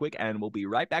commercial really quick, and we'll be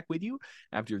right back with you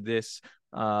after this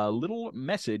little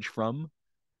message from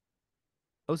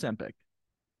Ozempic.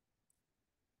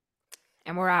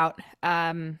 And we're out.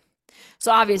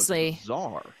 So obviously,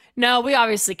 Bizarre. no, we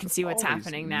obviously can see what's Always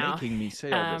happening now. Making me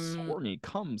say all this horny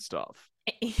cum stuff.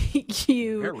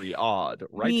 You Very odd,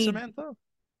 right, need- Samantha?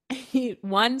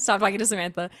 one, stop talking to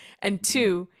Samantha, and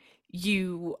two,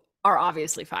 you are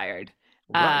obviously fired.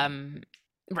 Right.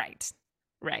 Right.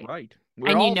 Right. We're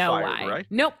And all you know fired, why? right?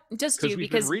 Nope, just you, We've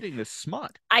because been reading this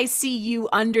smut. I see you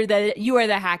you are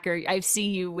the hacker. I see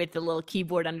you with the little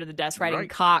keyboard under the desk writing Right,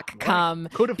 cock, cum,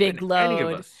 Could have big been load.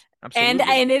 any of us. Absolutely.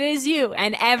 And it is you,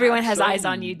 and everyone has eyes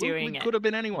on you doing it. Could have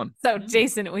been anyone. So,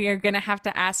 Jason, we are going to have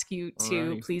to ask you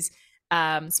to Alrighty. please,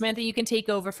 Samantha, you can take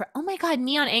over for, oh my God,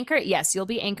 Neon Anchor. Yes, you'll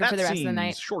be anchor for the rest of the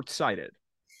night. Short-sighted.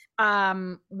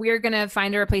 We're going to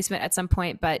find a replacement at some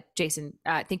point, but Jason,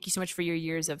 thank you so much for your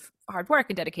years of hard work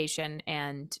and dedication,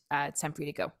 and it's time for you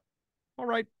to go. All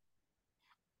right.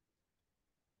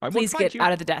 I won't Please fight get you.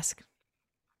 out of the desk.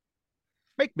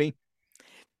 Make me.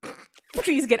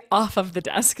 Please get off of the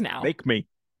desk now. Make me.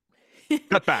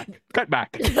 Cut back. Cut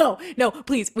back. No,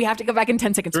 please. We have to go back in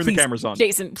 10 seconds. Turn please. the cameras on.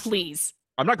 Jason, please.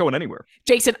 I'm not going anywhere.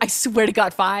 Jason, I swear to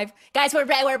God, 5. Guys, we're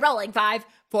rolling. 5,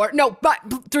 4, no, but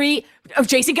 3. Oh,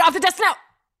 Jason, get off the desk now.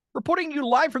 Reporting you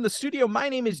live from the studio, my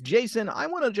name is Jason. I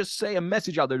want to just say a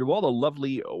message out there to all the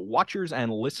lovely watchers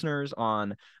and listeners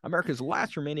on America's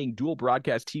last remaining dual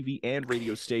broadcast TV and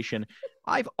radio station.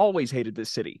 I've always hated this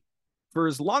city. For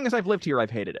as long as I've lived here,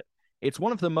 I've hated it. It's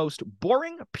one of the most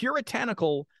boring,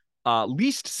 puritanical,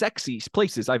 least sexy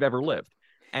places I've ever lived.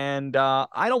 And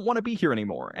I don't want to be here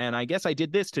anymore. And I guess I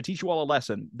did this to teach you all a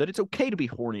lesson that it's okay to be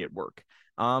horny at work.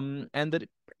 And that,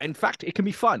 in fact, it can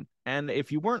be fun. And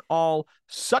if you weren't all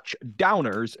such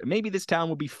downers, maybe this town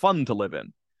would be fun to live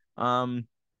in.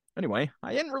 Anyway,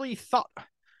 I hadn't really thought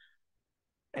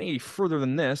any further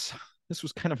than this. This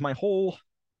was kind of my whole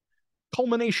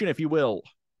culmination, if you will.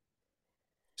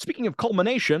 Speaking of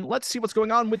culmination, let's see what's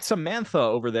going on with Samantha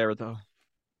over there at the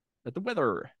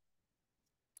weather.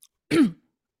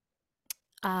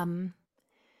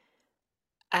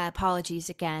 Apologies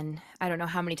again. I don't know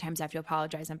how many times I have to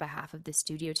apologize on behalf of the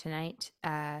studio tonight.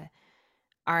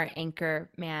 Our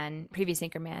previous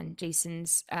anchor man,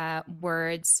 Jason's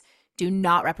words do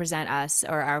not represent us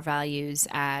or our values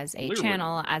as a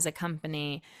channel, as a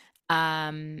company.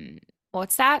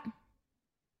 What's that?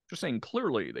 Just saying,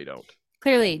 clearly they don't.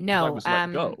 Clearly, no. I was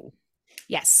let go.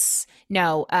 Yes.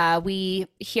 No. We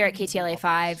here at KTLA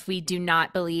 5, we do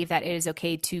not believe that it is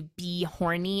okay to be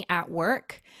horny at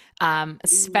work.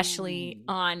 Especially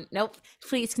on, nope,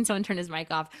 please, can someone turn his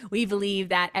mic off? We believe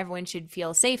that everyone should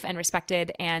feel safe and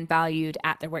respected and valued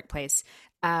at their workplace.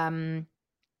 And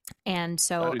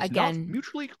so, That is again, not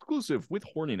mutually exclusive with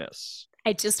horniness.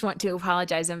 I just want to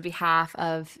apologize on behalf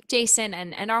of Jason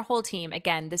and our whole team.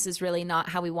 Again, this is really not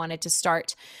how we wanted to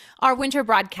start our winter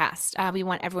broadcast. We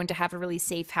want everyone to have a really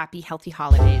safe, happy, healthy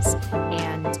holidays.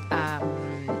 And,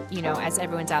 as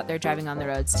everyone's out there driving on the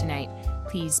roads tonight,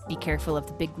 please be careful of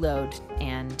the big load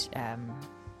and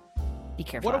be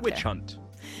careful. What a out witch there. hunt.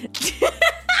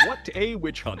 What a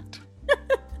witch hunt.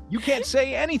 You can't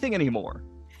say anything anymore.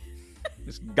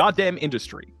 This goddamn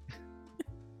industry.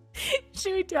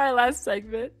 Should we do our last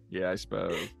segment? Yeah, I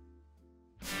suppose.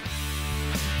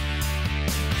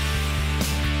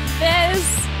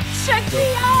 This check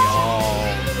me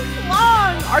out.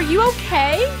 Long. Are you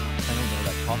okay? I don't know,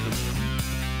 that cough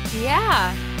is...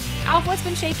 Yeah. Alf, what's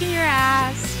been shaking your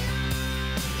ass?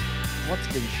 What's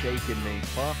been shaking me?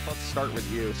 Well, let's start with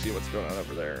you, see what's going on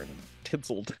over there.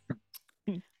 Tinselled.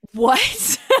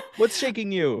 What? What's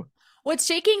shaking you? What's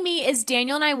shaking me is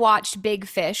Daniel and I watched Big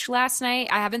Fish last night.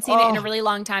 I haven't seen it in a really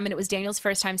long time, and it was Daniel's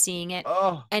first time seeing it.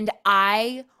 Oh, And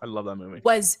I I love that movie.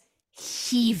 was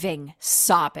heaving,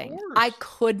 sobbing. I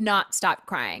could not stop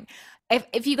crying.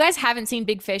 If you guys haven't seen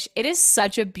Big Fish, it is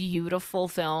such a beautiful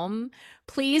film.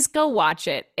 Please go watch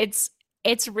it. It's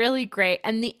really great.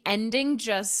 And the ending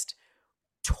just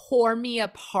tore me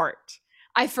apart.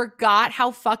 I forgot how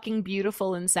fucking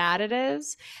beautiful and sad it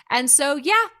is. And so,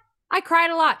 yeah, I cried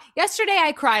a lot. Yesterday,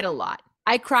 I cried a lot.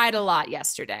 I cried a lot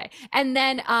yesterday. And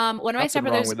then one of my Nothing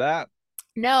wrong stepbrothers... with that.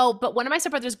 No, but one of my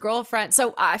stepbrother's girlfriends...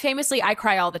 So famously, I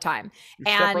cry all the time.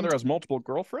 Your stepbrother has multiple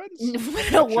girlfriends?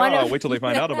 One of- Wait till they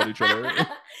find out about each other.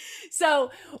 So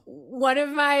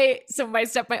my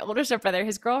older stepbrother,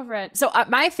 his girlfriend. So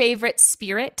my favorite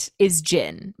spirit is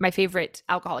gin. My favorite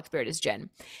alcoholic spirit is gin.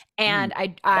 And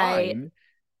Mine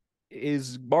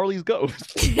is Marley's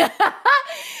Ghost.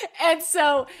 And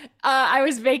so I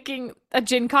was making a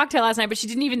gin cocktail last night, but she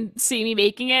didn't even see me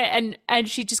making it, and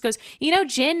she just goes,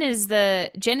 gin is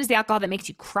the alcohol that makes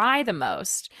you cry the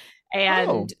most.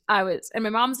 And and my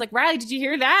mom's like, Riley, did you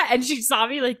hear that? And she saw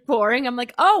me like pouring. I'm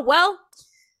like, oh well,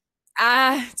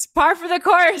 It's par for the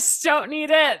course. Don't need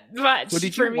it much So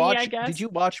did for you me, watch? I guess. Did you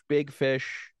watch Big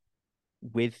Fish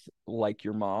with like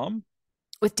your mom?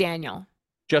 With Daniel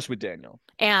Just with Daniel.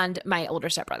 and my older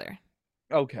stepbrother.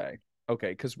 Okay.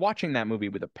 Okay. Because watching that movie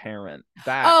with a parent,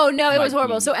 Oh no, it was might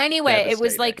horrible. be So anyway, it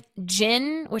was devastating. like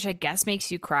gin, which I guess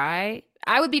makes you cry.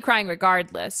 I would be crying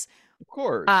regardless. Of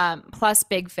course. Plus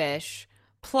Big Fish,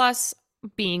 plus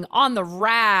being on the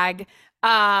rag. A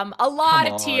lot Come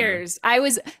of on. tears.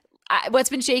 What's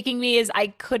been shaking me is I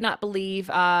could not believe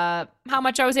how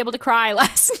much I was able to cry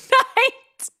last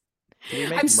night. Can we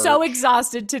make I'm so merch?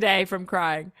 exhausted today from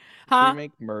crying. Can Huh? we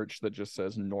make merch that just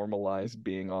says normalize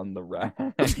being on the rag?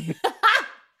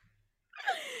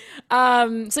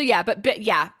 So yeah, but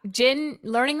yeah, gin,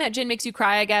 learning that gin makes you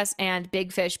cry, I guess, and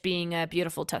Big Fish being a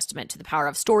beautiful testament to the power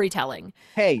of storytelling.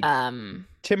 Hey, Um,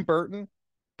 Tim Burton,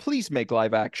 please make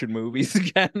live action movies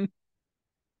again.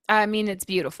 I mean, it's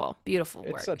beautiful, beautiful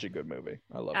work. It's such a good movie.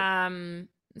 I love it.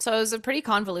 So it was a pretty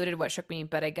convoluted what shook me,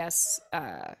 but I guess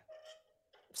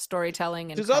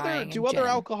storytelling and Do crying and other gin.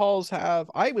 alcohols have?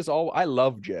 I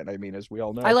love gin. I mean, as we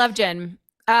all know, I love gin.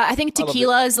 I think I love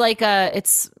tequila is like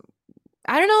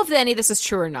I don't know if any of this is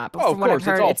true or not, but Oh, from of what I've course, it's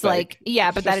heard, all it's like, fake. yeah,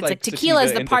 It's but that just it's like like tequila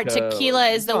is the part. sativa, Tequila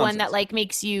is the one that nonsense. like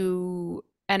makes you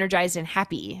energized and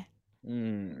happy,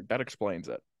 That explains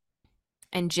it.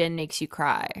 and gin makes you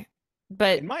cry.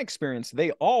 But In my experience, they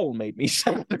all made me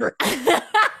sad.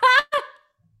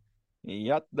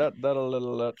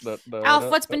 Alf,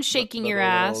 what's been shaking your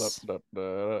ass?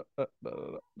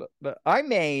 I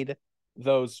made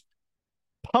those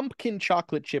pumpkin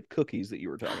chocolate chip cookies that you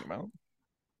were talking about.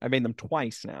 I made them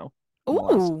twice now in the Ooh.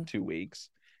 last 2 weeks.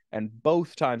 And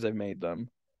both times I've made them,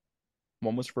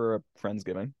 one was for a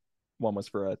Friendsgiving, one was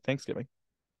for a Thanksgiving.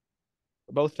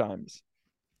 Both times,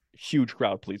 huge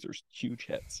crowd pleasers, huge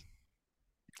hits.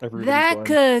 That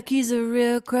cookie's a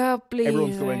real crowd pleaser.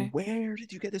 Everyone's going, where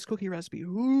did you get this cookie recipe?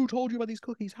 Who told you about these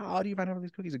cookies? How do you find out about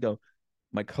these cookies? I go,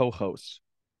 my co-host,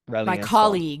 Riley My Ansel.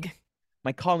 colleague.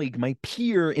 My colleague, my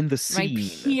peer in the scene. My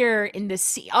peer in the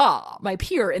scene. Ah, my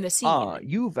peer in the scene.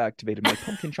 You've activated my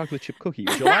pumpkin chocolate chip cookie,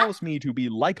 which allows me to be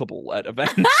likable at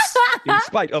events in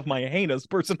spite of my heinous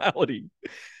personality.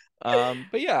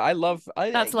 But yeah, I love.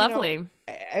 That's lovely.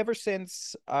 Ever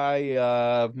since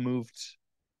I moved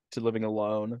to living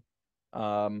alone,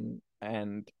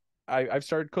 and I've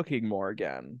started cooking more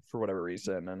again for whatever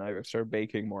reason, and I've started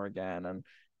baking more again, and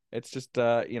it's just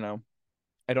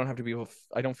I don't have to be.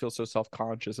 I don't feel so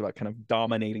self-conscious about kind of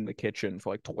dominating the kitchen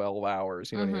for like 12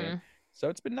 hours. You know what I mean? So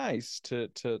it's been nice to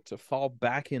fall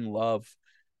back in love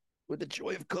with the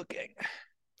joy of cooking.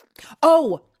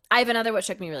 Oh, I have another what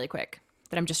shook me really quick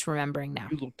that I'm just remembering now.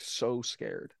 You looked so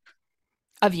scared.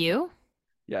 Of you?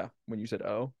 Yeah, when you said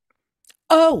 "oh,"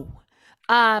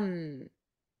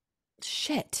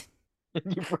 Shit.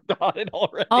 you forgot it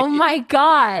already. Oh my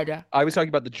god. I was talking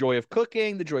about the joy of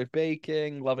cooking, the joy of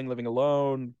baking, loving living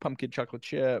alone, pumpkin chocolate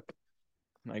chip.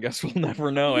 I guess we'll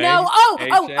never know. No.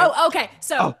 Okay.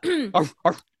 So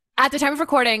Arf. at the time of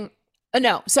recording,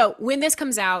 no. So when this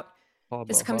comes out, Oh,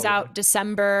 this comes out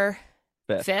December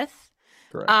 5th.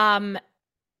 Correct.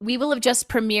 We will have just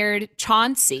premiered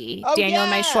Chauncey, Oh, Daniel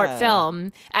and my short yeah.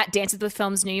 film at Dances with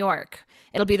Films New York.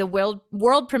 It'll be the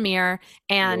world premiere,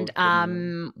 and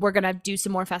we're gonna do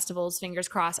some more festivals, fingers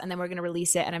crossed, and then we're gonna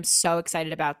release it. And I'm so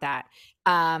excited about that.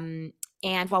 And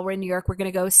while we're in New York, we're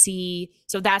gonna go see.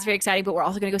 So that's very exciting. But we're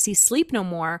also gonna go see Sleep No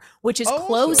More, which is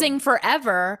closing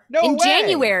forever in way.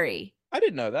 January. I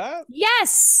didn't know that.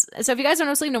 Yes. So if you guys don't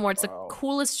know Sleep No More, it's Wow. the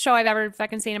coolest show I've ever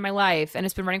fucking seen in my life. And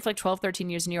it's been running for like 12, 13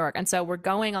 years in New York. And so we're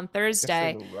going on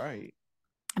Thursday. Guess they were right.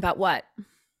 About what?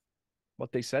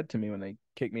 What they said to me when they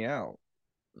kicked me out.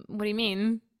 What do you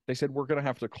mean? They said we're gonna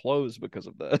have to close because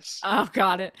of this. Oh,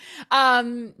 got it.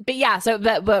 But yeah,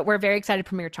 but we're very excited to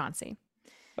premiere Chauncey.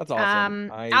 That's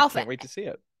awesome. I Alpha, can't wait to see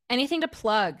it. Anything to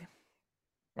plug?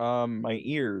 My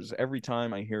ears every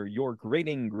time I hear your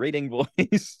grating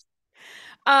voice.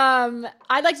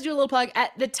 I'd like to do a little plug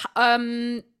at the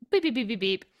beep beep beep beep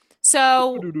beep.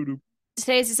 So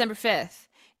today is December 5th,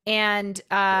 and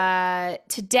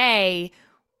today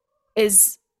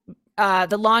is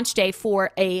the launch day for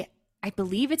I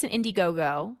believe it's an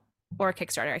Indiegogo or a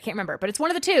Kickstarter. I can't remember, but it's one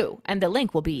of the two, and the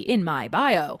link will be in my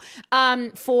bio.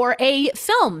 For a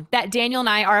film that Daniel and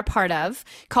I are a part of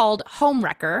called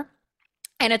Homewrecker.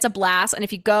 And it's a blast. And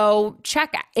if you go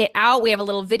check it out, we have a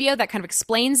little video that kind of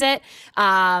explains it.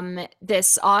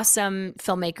 This awesome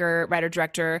filmmaker, writer,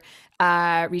 director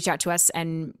reached out to us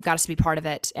and got us to be part of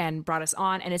it and brought us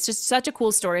on. And it's just such a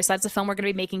cool story. So that's a film we're going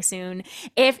to be making soon.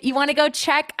 If you want to go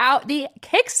check out the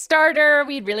Kickstarter,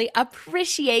 we'd really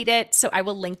appreciate it. So I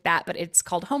will link that, but it's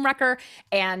called Homewrecker.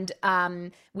 And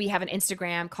we have an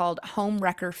Instagram called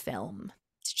Homewrecker Film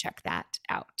to check that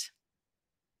out.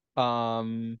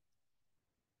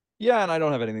 Yeah, and I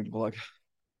don't have anything to plug.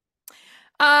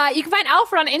 You can find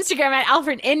Alfred on Instagram at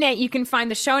Alfred Innate. You can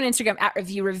find the show on Instagram at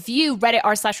Review Review, Reddit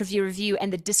r/Review,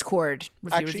 and the Discord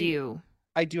Review.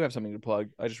 I do have something to plug.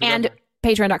 I just and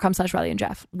remembered. patreon.com/Riley and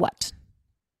Jeff. What?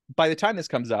 By the time this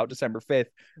comes out, December 5th,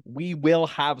 we will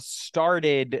have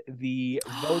started the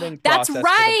voting That's process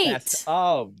right. for the best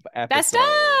of episode. Best of.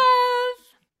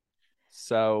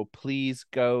 So please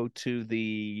go to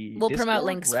the We'll Discord, promote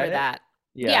links Reddit. for that.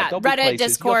 Yeah, there'll be Reddit, places. You'll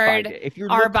Discord, find it. If you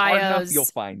our look hard enough, bios. you'll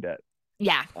find it.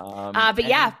 Yeah. But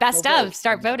yeah, and best go of. vote.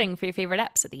 Start voting for your favorite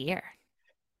eps of the year.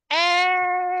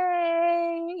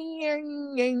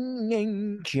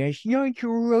 Just not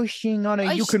rushing on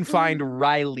it. You can find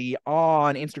Riley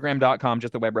on Instagram.com,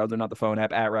 just the web browser, not the phone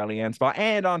app, at Riley Anspaugh,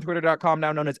 and on Twitter.com,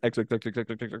 now known as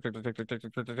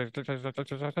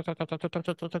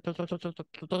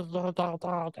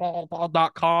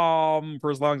 .com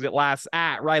for as long as it lasts,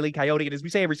 at Riley Coyote. And as we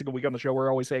say every single week on the show,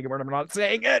 we're always saying it, we're not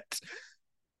saying it.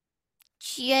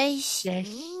 Just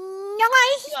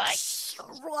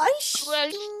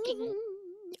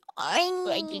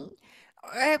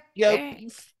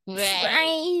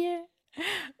Bye.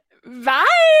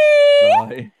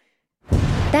 Bye.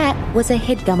 That was a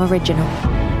HeadGum original.